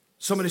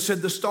 Somebody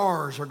said the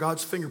stars are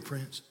God's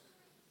fingerprints.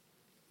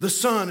 The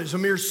sun is a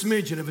mere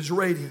smidgen of his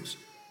radiance.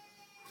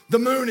 The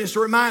moon is to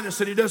remind us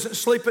that he doesn't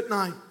sleep at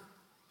night.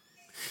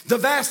 The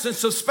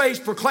vastness of space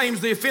proclaims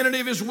the affinity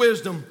of his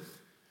wisdom,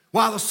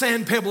 while the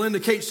sand pebble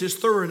indicates his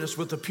thoroughness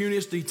with the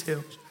puniest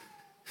details.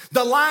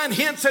 The lion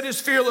hints at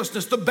his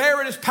fearlessness, the bear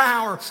at his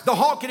power, the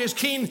hawk at his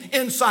keen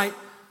insight.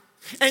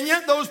 And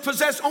yet those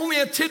possess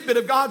only a tidbit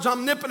of God's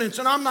omnipotence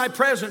and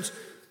omnipresence.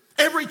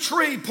 Every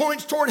tree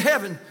points toward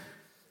heaven.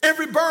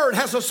 Every bird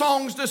has a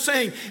song to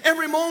sing.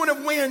 Every moment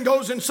of wind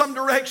goes in some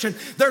direction.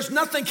 There's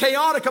nothing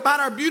chaotic about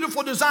our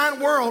beautiful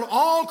design world.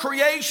 All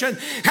creation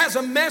has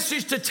a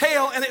message to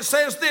tell, and it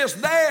says this: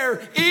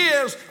 there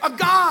is a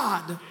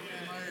God.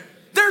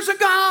 There's a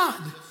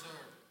God.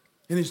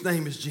 And his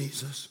name is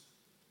Jesus.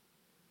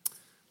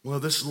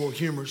 Well, this is a little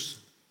humorous,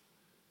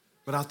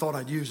 but I thought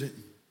I'd use it.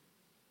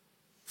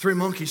 3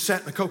 monkeys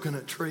sat in a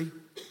coconut tree,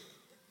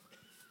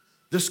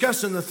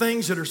 discussing the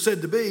things that are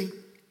said to be.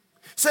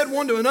 Said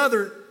one to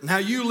another, now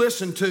you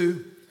listen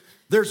to,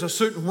 there's a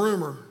certain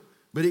rumor,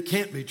 but it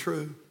can't be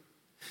true,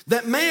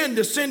 that man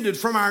descended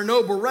from our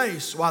noble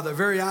race. Why, the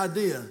very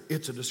idea,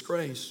 it's a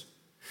disgrace.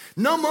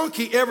 No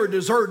monkey ever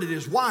deserted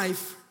his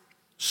wife,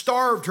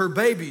 starved her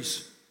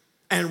babies,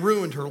 and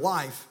ruined her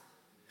life.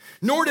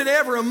 Nor did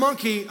ever a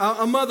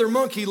mother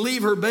monkey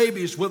leave her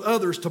babies with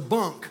others to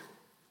bunk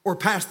or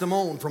pass them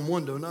on from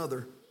one to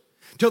another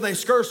till they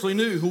scarcely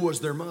knew who was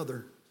their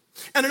mother.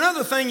 And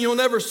another thing you'll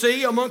never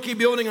see, a monkey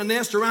building a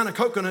nest around a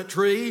coconut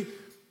tree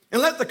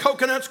and let the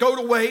coconuts go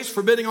to waste,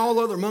 forbidding all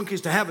other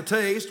monkeys to have a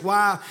taste.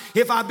 Why,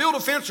 if I build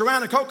a fence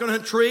around a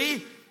coconut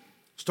tree,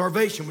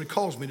 starvation would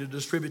cause me to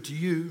distribute to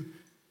you.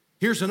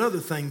 Here's another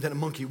thing that a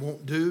monkey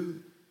won't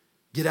do: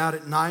 get out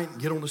at night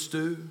and get on a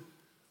stew,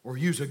 or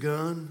use a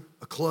gun,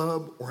 a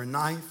club, or a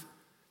knife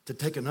to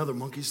take another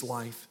monkey's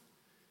life.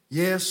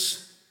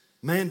 Yes,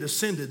 man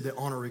descended the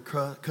honorary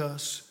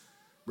cuss,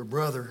 but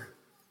brother,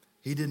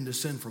 he didn't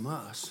descend from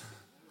us.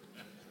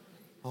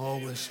 Oh,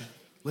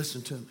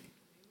 listen to me.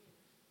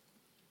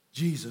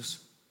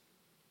 Jesus,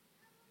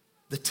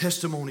 the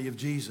testimony of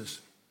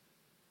Jesus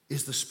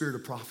is the spirit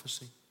of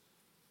prophecy.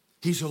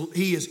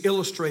 He is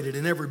illustrated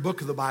in every book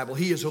of the Bible.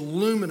 He is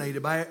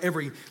illuminated by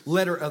every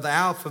letter of the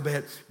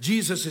alphabet.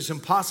 Jesus is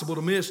impossible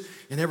to miss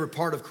in every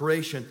part of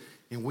creation,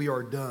 and we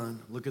are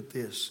done. Look at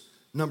this.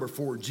 Number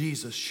 4,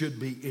 Jesus should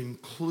be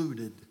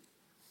included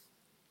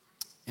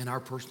in our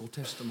personal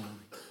testimony.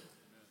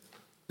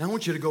 Now I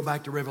want you to go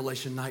back to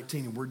Revelation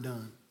 19, and we're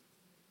done.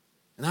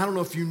 And I don't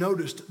know if you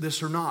noticed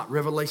this or not.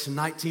 Revelation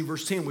 19,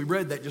 verse 10. We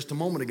read that just a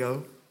moment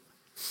ago.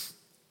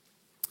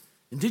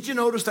 And did you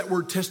notice that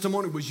word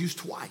testimony was used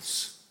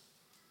twice?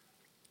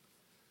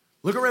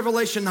 Look at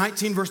Revelation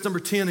 19, verse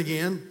number 10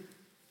 again.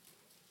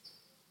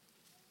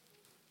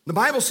 The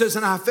Bible says,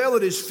 and I fell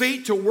at his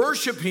feet to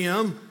worship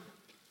him.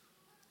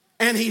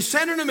 And he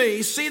said unto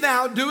me, see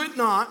thou do it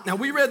not. Now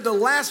we read the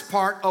last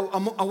part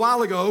a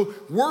while ago.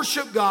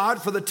 Worship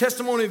God, for the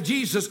testimony of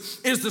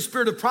Jesus is the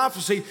spirit of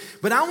prophecy.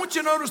 But I want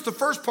you to notice the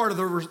first part of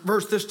the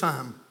verse this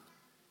time.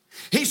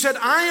 He said,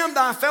 I am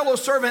thy fellow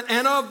servant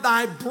and of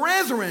thy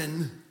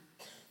brethren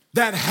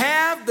that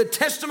have the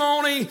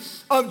testimony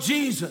of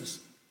Jesus.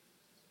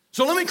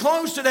 So let me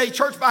close today,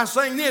 church, by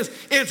saying this.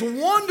 It's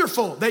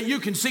wonderful that you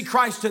can see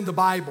Christ in the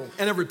Bible,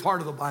 in every part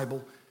of the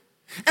Bible.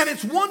 And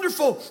it's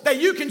wonderful that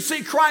you can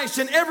see Christ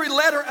in every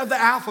letter of the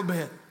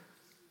alphabet.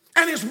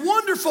 And it's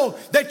wonderful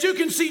that you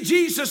can see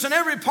Jesus in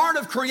every part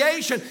of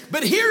creation.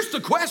 But here's the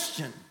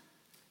question.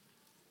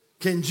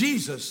 Can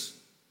Jesus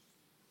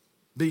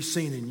be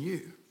seen in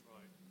you?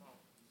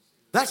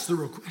 That's the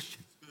real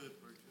question.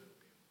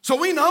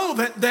 So we know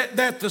that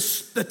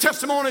the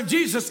testimony of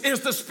Jesus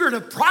is the spirit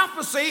of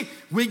prophecy.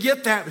 We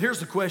get that. But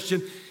here's the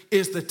question.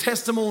 Is the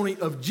testimony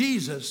of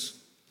Jesus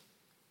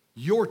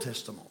your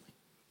testimony?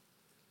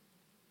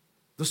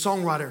 The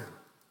songwriter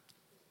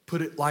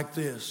put it like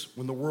this.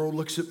 When the world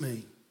looks at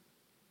me,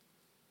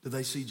 do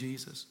they see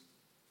Jesus?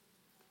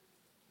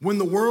 When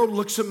the world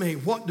looks at me,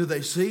 what do they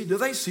see? Do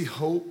they see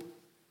hope?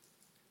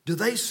 Do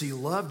they see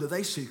love? Do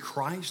they see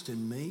Christ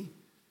in me?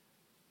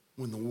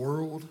 When the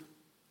world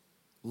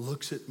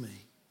looks at me,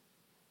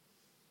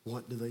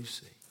 what do they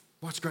see?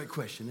 Well, that's a great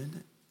question, isn't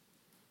it?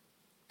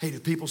 Hey, do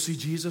people see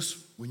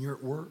Jesus when you're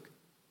at work?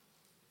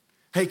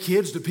 Hey,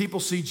 kids, do people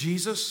see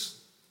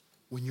Jesus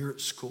when you're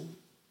at school?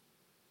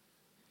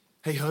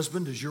 Hey,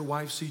 husband, does your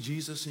wife see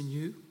Jesus in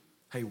you?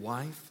 Hey,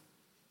 wife,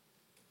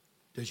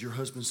 does your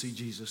husband see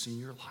Jesus in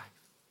your life?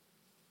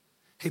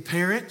 Hey,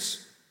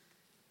 parents,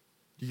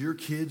 do your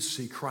kids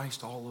see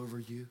Christ all over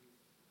you?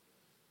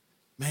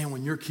 Man,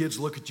 when your kids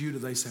look at you, do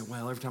they say,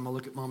 well, every time I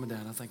look at mom and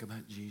dad, I think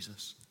about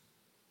Jesus?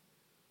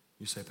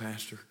 You say,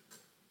 Pastor,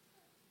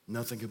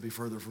 nothing could be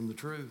further from the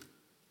truth.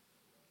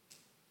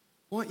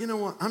 Well, you know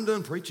what? I'm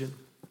done preaching,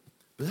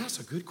 but that's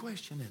a good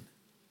question, isn't it?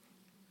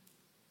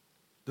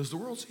 Does the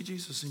world see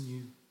Jesus in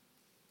you?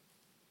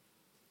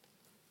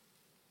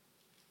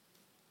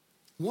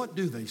 What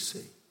do they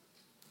see?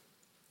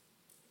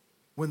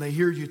 When they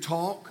hear you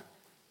talk,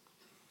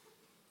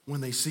 when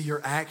they see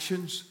your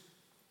actions,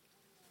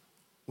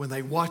 when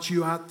they watch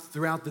you out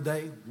throughout the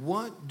day,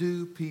 what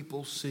do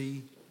people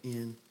see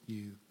in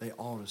you? They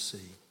ought to see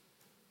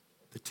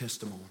the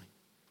testimony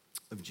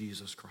of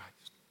Jesus Christ.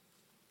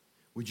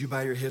 Would you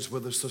bow your heads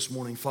with us this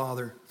morning?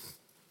 Father,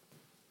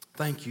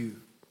 thank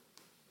you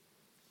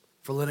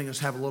for letting us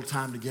have a little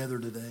time together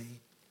today.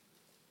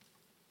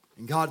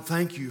 And God,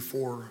 thank you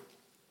for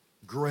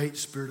great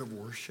spirit of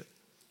worship.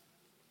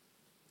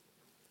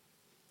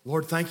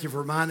 Lord, thank you for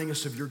reminding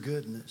us of your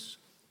goodness.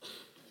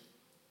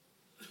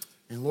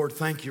 And Lord,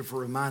 thank you for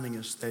reminding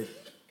us that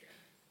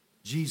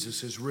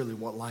Jesus is really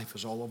what life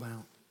is all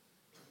about.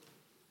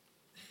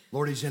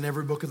 Lord, he's in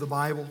every book of the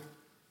Bible.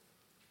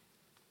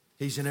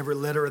 He's in every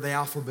letter of the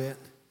alphabet.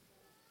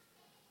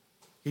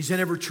 He's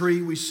in every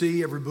tree we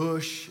see, every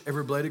bush,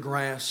 every blade of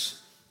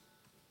grass,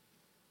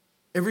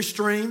 every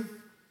stream.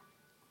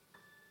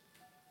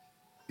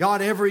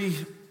 God, every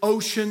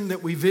ocean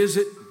that we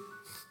visit.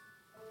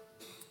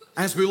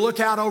 As we look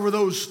out over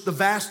the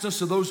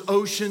vastness of those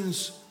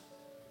oceans,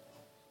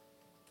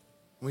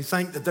 we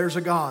think that there's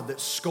a God that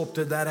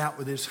sculpted that out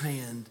with his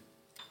hand.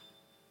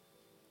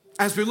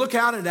 As we look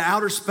out into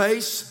outer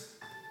space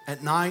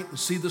at night and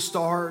see the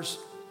stars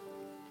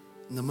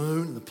and the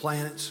moon and the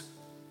planets,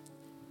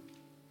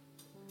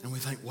 and we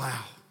think,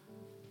 wow,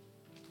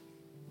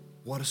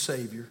 what a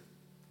Savior.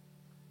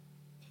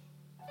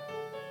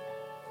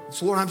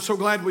 So Lord, I'm so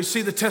glad we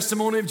see the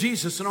testimony of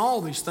Jesus in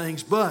all these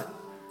things, but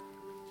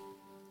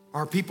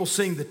are people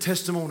seeing the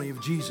testimony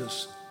of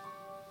Jesus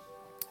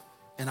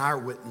in our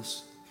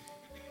witness,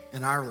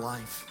 in our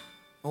life?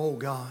 Oh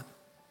God,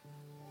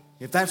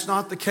 if that's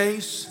not the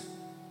case,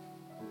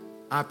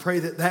 I pray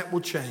that that will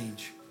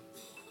change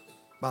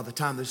by the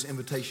time this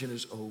invitation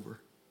is over.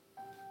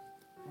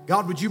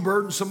 God, would you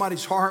burden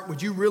somebody's heart?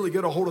 Would you really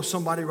get a hold of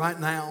somebody right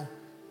now?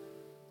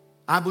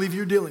 I believe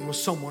you're dealing with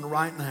someone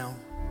right now,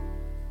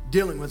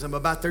 dealing with them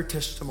about their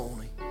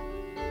testimony.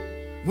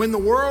 When the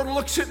world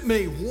looks at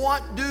me,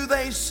 what do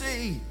they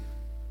see?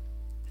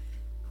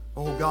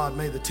 Oh God,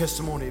 may the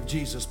testimony of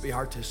Jesus be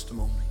our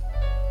testimony.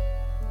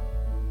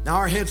 Now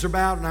our heads are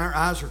bowed and our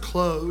eyes are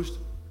closed.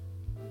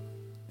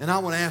 And I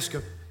want to ask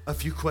a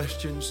few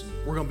questions.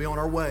 We're going to be on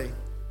our way.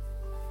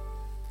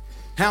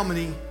 How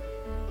many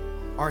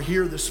are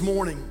here this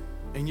morning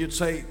and you'd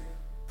say,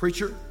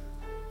 preacher,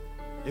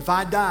 if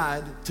I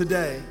died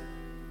today,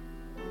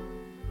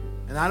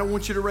 and I don't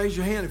want you to raise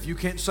your hand if you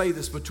can't say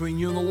this between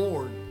you and the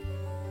Lord,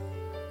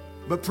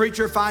 But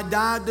preacher, if I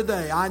died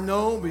today, I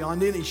know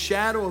beyond any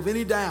shadow of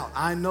any doubt,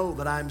 I know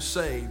that I'm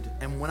saved.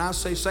 And when I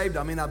say saved,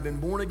 I mean I've been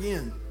born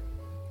again.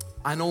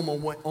 I know I'm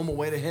on my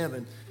way to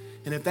heaven.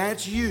 And if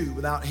that's you,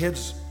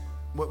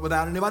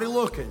 without anybody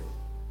looking,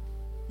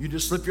 you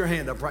just slip your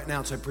hand up right now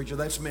and say, preacher,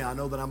 that's me. I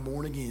know that I'm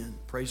born again.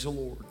 Praise the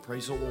Lord.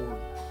 Praise the Lord.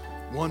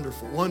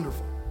 Wonderful,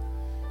 wonderful.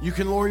 You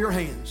can lower your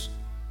hands.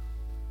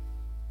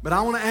 But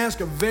I want to ask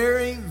a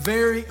very,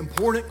 very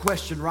important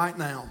question right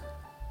now.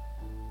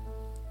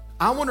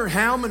 I wonder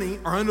how many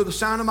are under the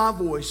sound of my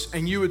voice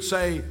and you would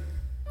say,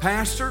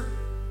 Pastor,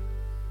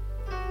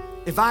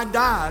 if I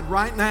died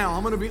right now,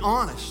 I'm going to be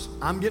honest.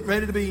 I'm getting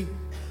ready to be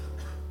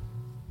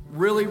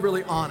really,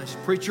 really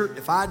honest. Preacher,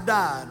 if I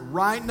died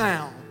right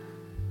now,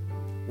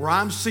 where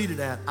I'm seated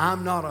at,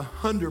 I'm not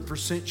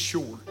 100%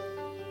 sure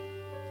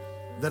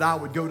that I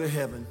would go to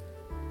heaven.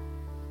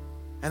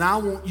 And I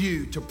want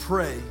you to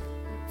pray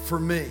for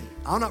me.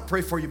 I'll not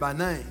pray for you by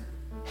name,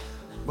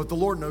 but the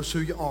Lord knows who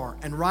you are.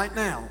 And right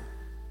now,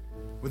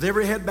 with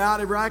every head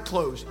bowed, every eye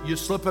closed, you'd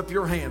slip up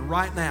your hand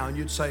right now and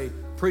you'd say,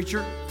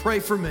 preacher, pray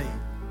for me.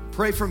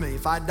 Pray for me.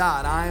 If I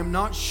died, I am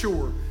not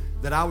sure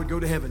that I would go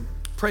to heaven.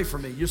 Pray for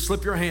me. You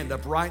slip your hand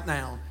up right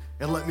now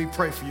and let me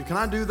pray for you. Can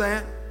I do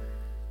that?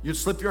 You'd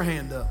slip your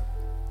hand up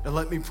and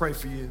let me pray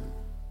for you.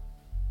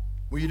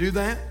 Will you do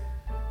that?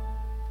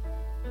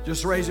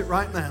 Just raise it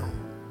right now.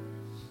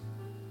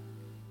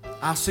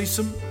 I see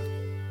some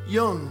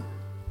young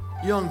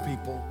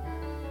people.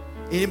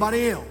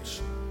 Anybody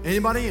else?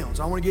 Anybody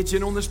else? I want to get you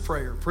in on this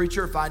prayer.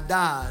 Preacher, if I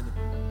died,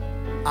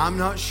 I'm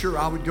not sure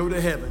I would go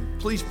to heaven.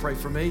 Please pray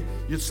for me.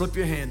 You'd slip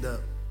your hand up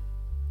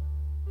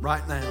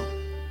right now.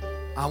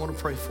 I want to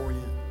pray for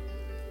you.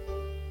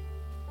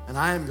 And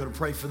I am going to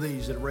pray for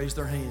these that raise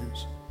their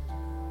hands.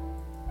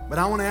 But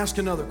I want to ask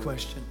another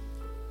question.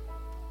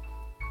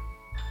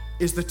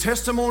 Is the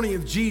testimony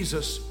of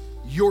Jesus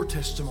your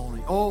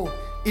testimony? Oh,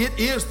 it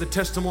is the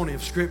testimony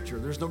of Scripture.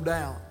 There's no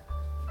doubt.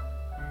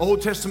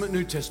 Old Testament,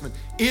 New Testament.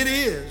 It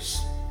is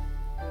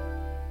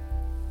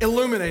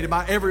illuminated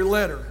by every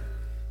letter,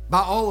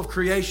 by all of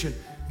creation.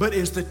 But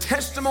is the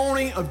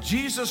testimony of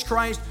Jesus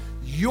Christ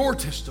your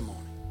testimony?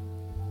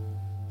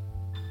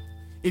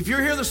 If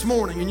you're here this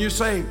morning and you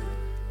say,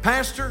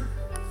 Pastor,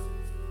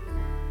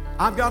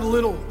 I've got a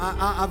little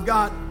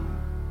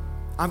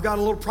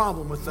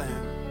problem with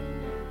that.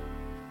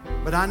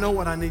 But I know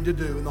what I need to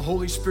do, and the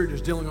Holy Spirit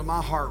is dealing with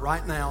my heart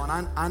right now,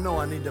 and I know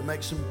I need to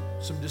make some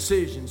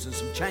decisions and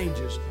some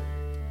changes.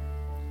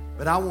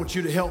 But I want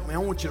you to help me. I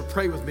want you to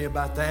pray with me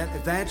about that.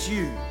 If that's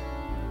you,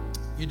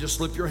 you just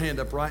slip your hand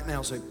up right now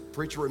and say,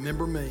 Preacher,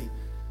 remember me.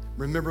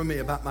 Remember me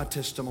about my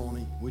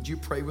testimony. Would you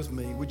pray with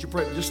me? Would you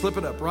pray? Just slip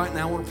it up right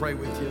now. I want to pray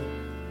with you.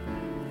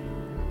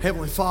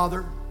 Heavenly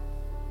Father,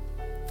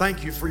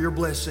 thank you for your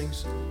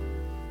blessings.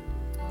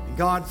 And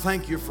God,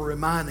 thank you for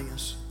reminding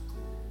us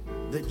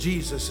that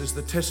Jesus is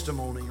the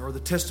testimony, or the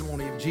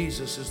testimony of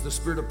Jesus is the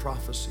spirit of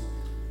prophecy.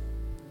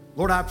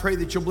 Lord, I pray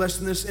that you'll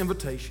bless in this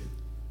invitation.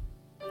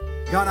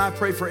 God, I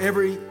pray for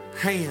every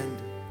hand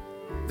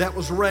that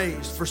was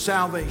raised for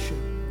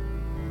salvation.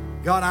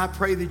 God, I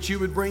pray that you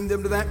would bring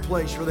them to that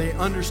place where they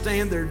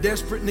understand their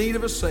desperate need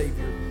of a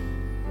Savior.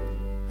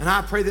 And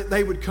I pray that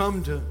they would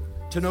come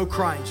to know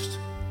Christ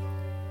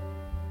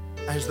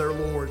as their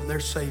Lord and their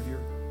Savior.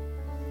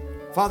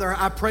 Father,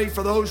 I pray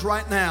for those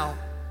right now,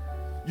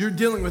 you're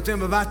dealing with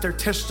them about their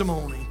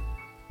testimony.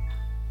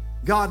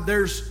 God,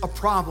 there's a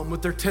problem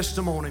with their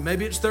testimony.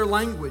 Maybe it's their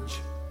language.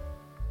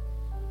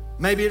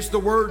 Maybe it's the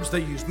words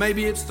they use.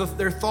 Maybe it's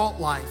their thought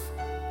life.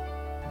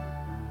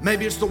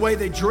 Maybe it's the way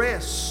they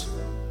dress.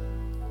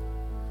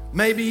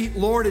 Maybe,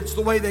 Lord, it's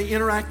the way they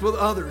interact with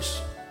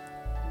others.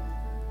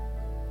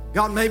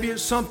 God, maybe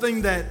it's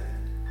something that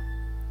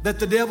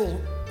the devil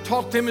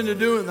talked them into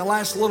doing the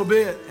last little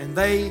bit, and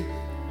they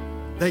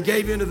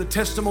gave into the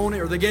testimony,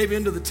 or they gave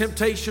into the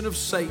temptation of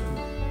Satan.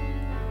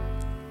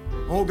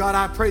 Oh God,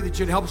 I pray that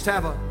you'd help us to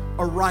have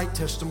a right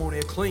testimony,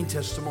 a clean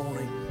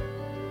testimony.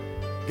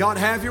 God,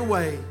 have your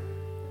way.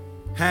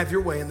 Have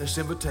your way in this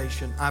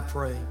invitation, I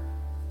pray.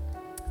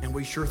 And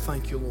we sure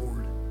thank you,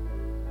 Lord.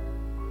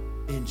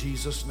 In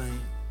Jesus' name.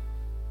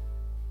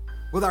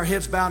 With our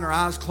heads bowed and our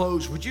eyes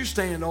closed, would you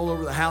stand all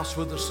over the house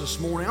with us this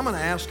morning? I'm going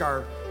to ask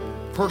our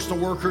personal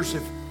workers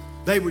if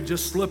they would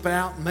just slip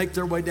out and make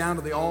their way down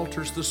to the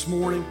altars this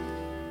morning.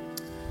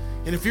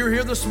 And if you're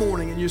here this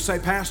morning and you say,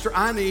 Pastor,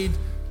 I need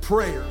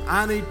prayer.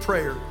 I need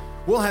prayer.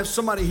 We'll have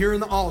somebody here in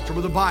the altar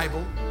with a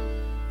Bible,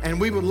 and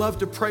we would love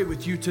to pray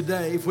with you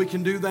today. If we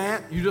can do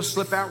that, you just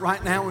slip out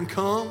right now and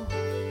come.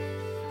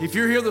 If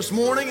you're here this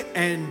morning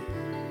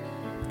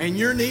and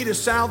your need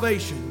is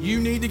salvation, you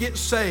need to get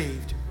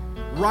saved,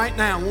 right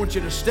now I want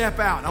you to step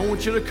out. I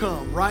want you to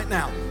come right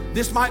now.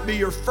 This might be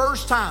your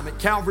first time at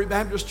Calvary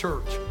Baptist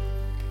Church.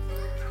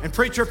 And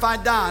preacher, if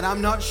I died,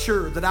 I'm not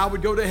sure that I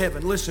would go to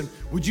heaven. Listen,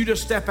 would you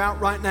just step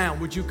out right now?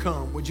 Would you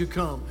come? Would you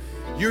come?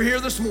 You're here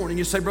this morning.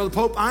 You say, Brother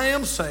Pope, I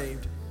am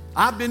saved.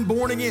 I've been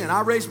born again.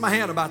 I raised my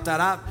hand about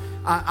that.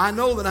 I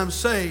know that I'm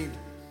saved,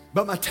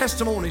 but my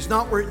testimony is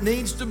not where it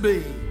needs to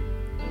be.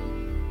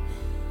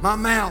 My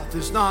mouth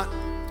is not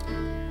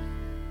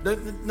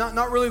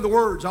really the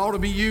words I ought to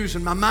be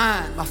using. My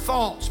mind, my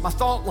thoughts, my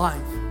thought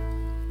life,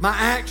 my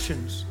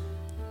actions,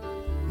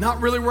 not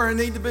really where I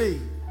need to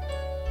be.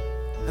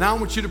 And I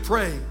want you to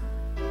pray.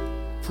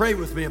 Pray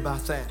with me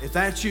about that. If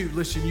that's you,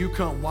 listen, you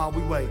come while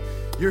we wait.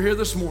 You're here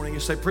this morning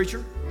and say,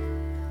 preacher,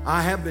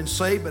 I have been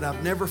saved, but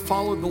I've never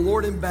followed the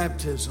Lord in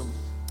baptism,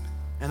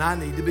 and I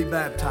need to be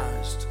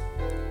baptized.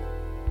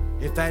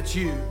 If that's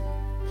you,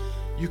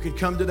 you can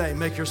come today.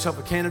 Make yourself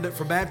a candidate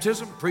for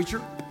baptism.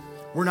 Preacher,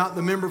 we're not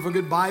the member of a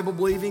good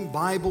Bible-believing,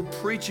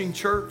 Bible-preaching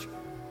church,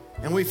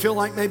 and we feel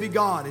like maybe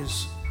God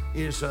is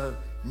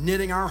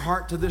knitting our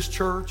heart to this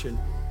church, and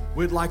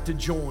we'd like to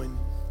join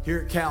here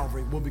at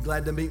Calvary. We'll be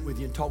glad to meet with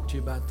you and talk to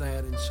you about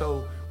that. And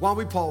so while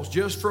we pause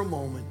just for a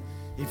moment,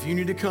 if you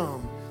need to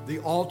come, the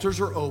altars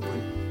are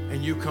open,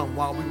 and you come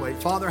while we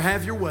wait. Father,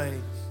 have your way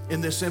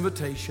in this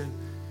invitation.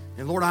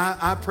 And Lord,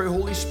 I pray,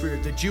 Holy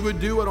Spirit, that you would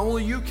do what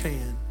only you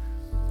can.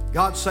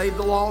 God, save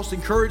the lost,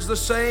 encourage the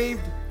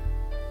saved.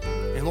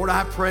 And Lord,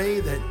 I pray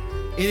that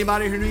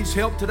anybody who needs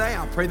help today,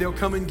 I pray they'll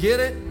come and get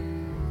it.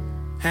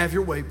 Have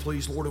your way,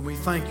 please, Lord, and we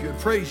thank you and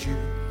praise you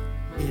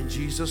in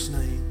Jesus'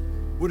 name.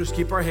 We'll just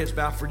keep our heads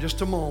bowed for just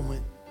a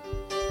moment.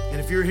 And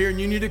if you're here and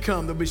you need to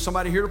come, there'll be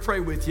somebody here to pray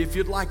with you. If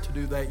you'd like to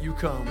do that, you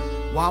come.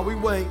 While we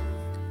wait,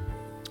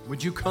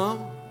 would you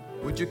come?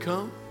 Would you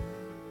come?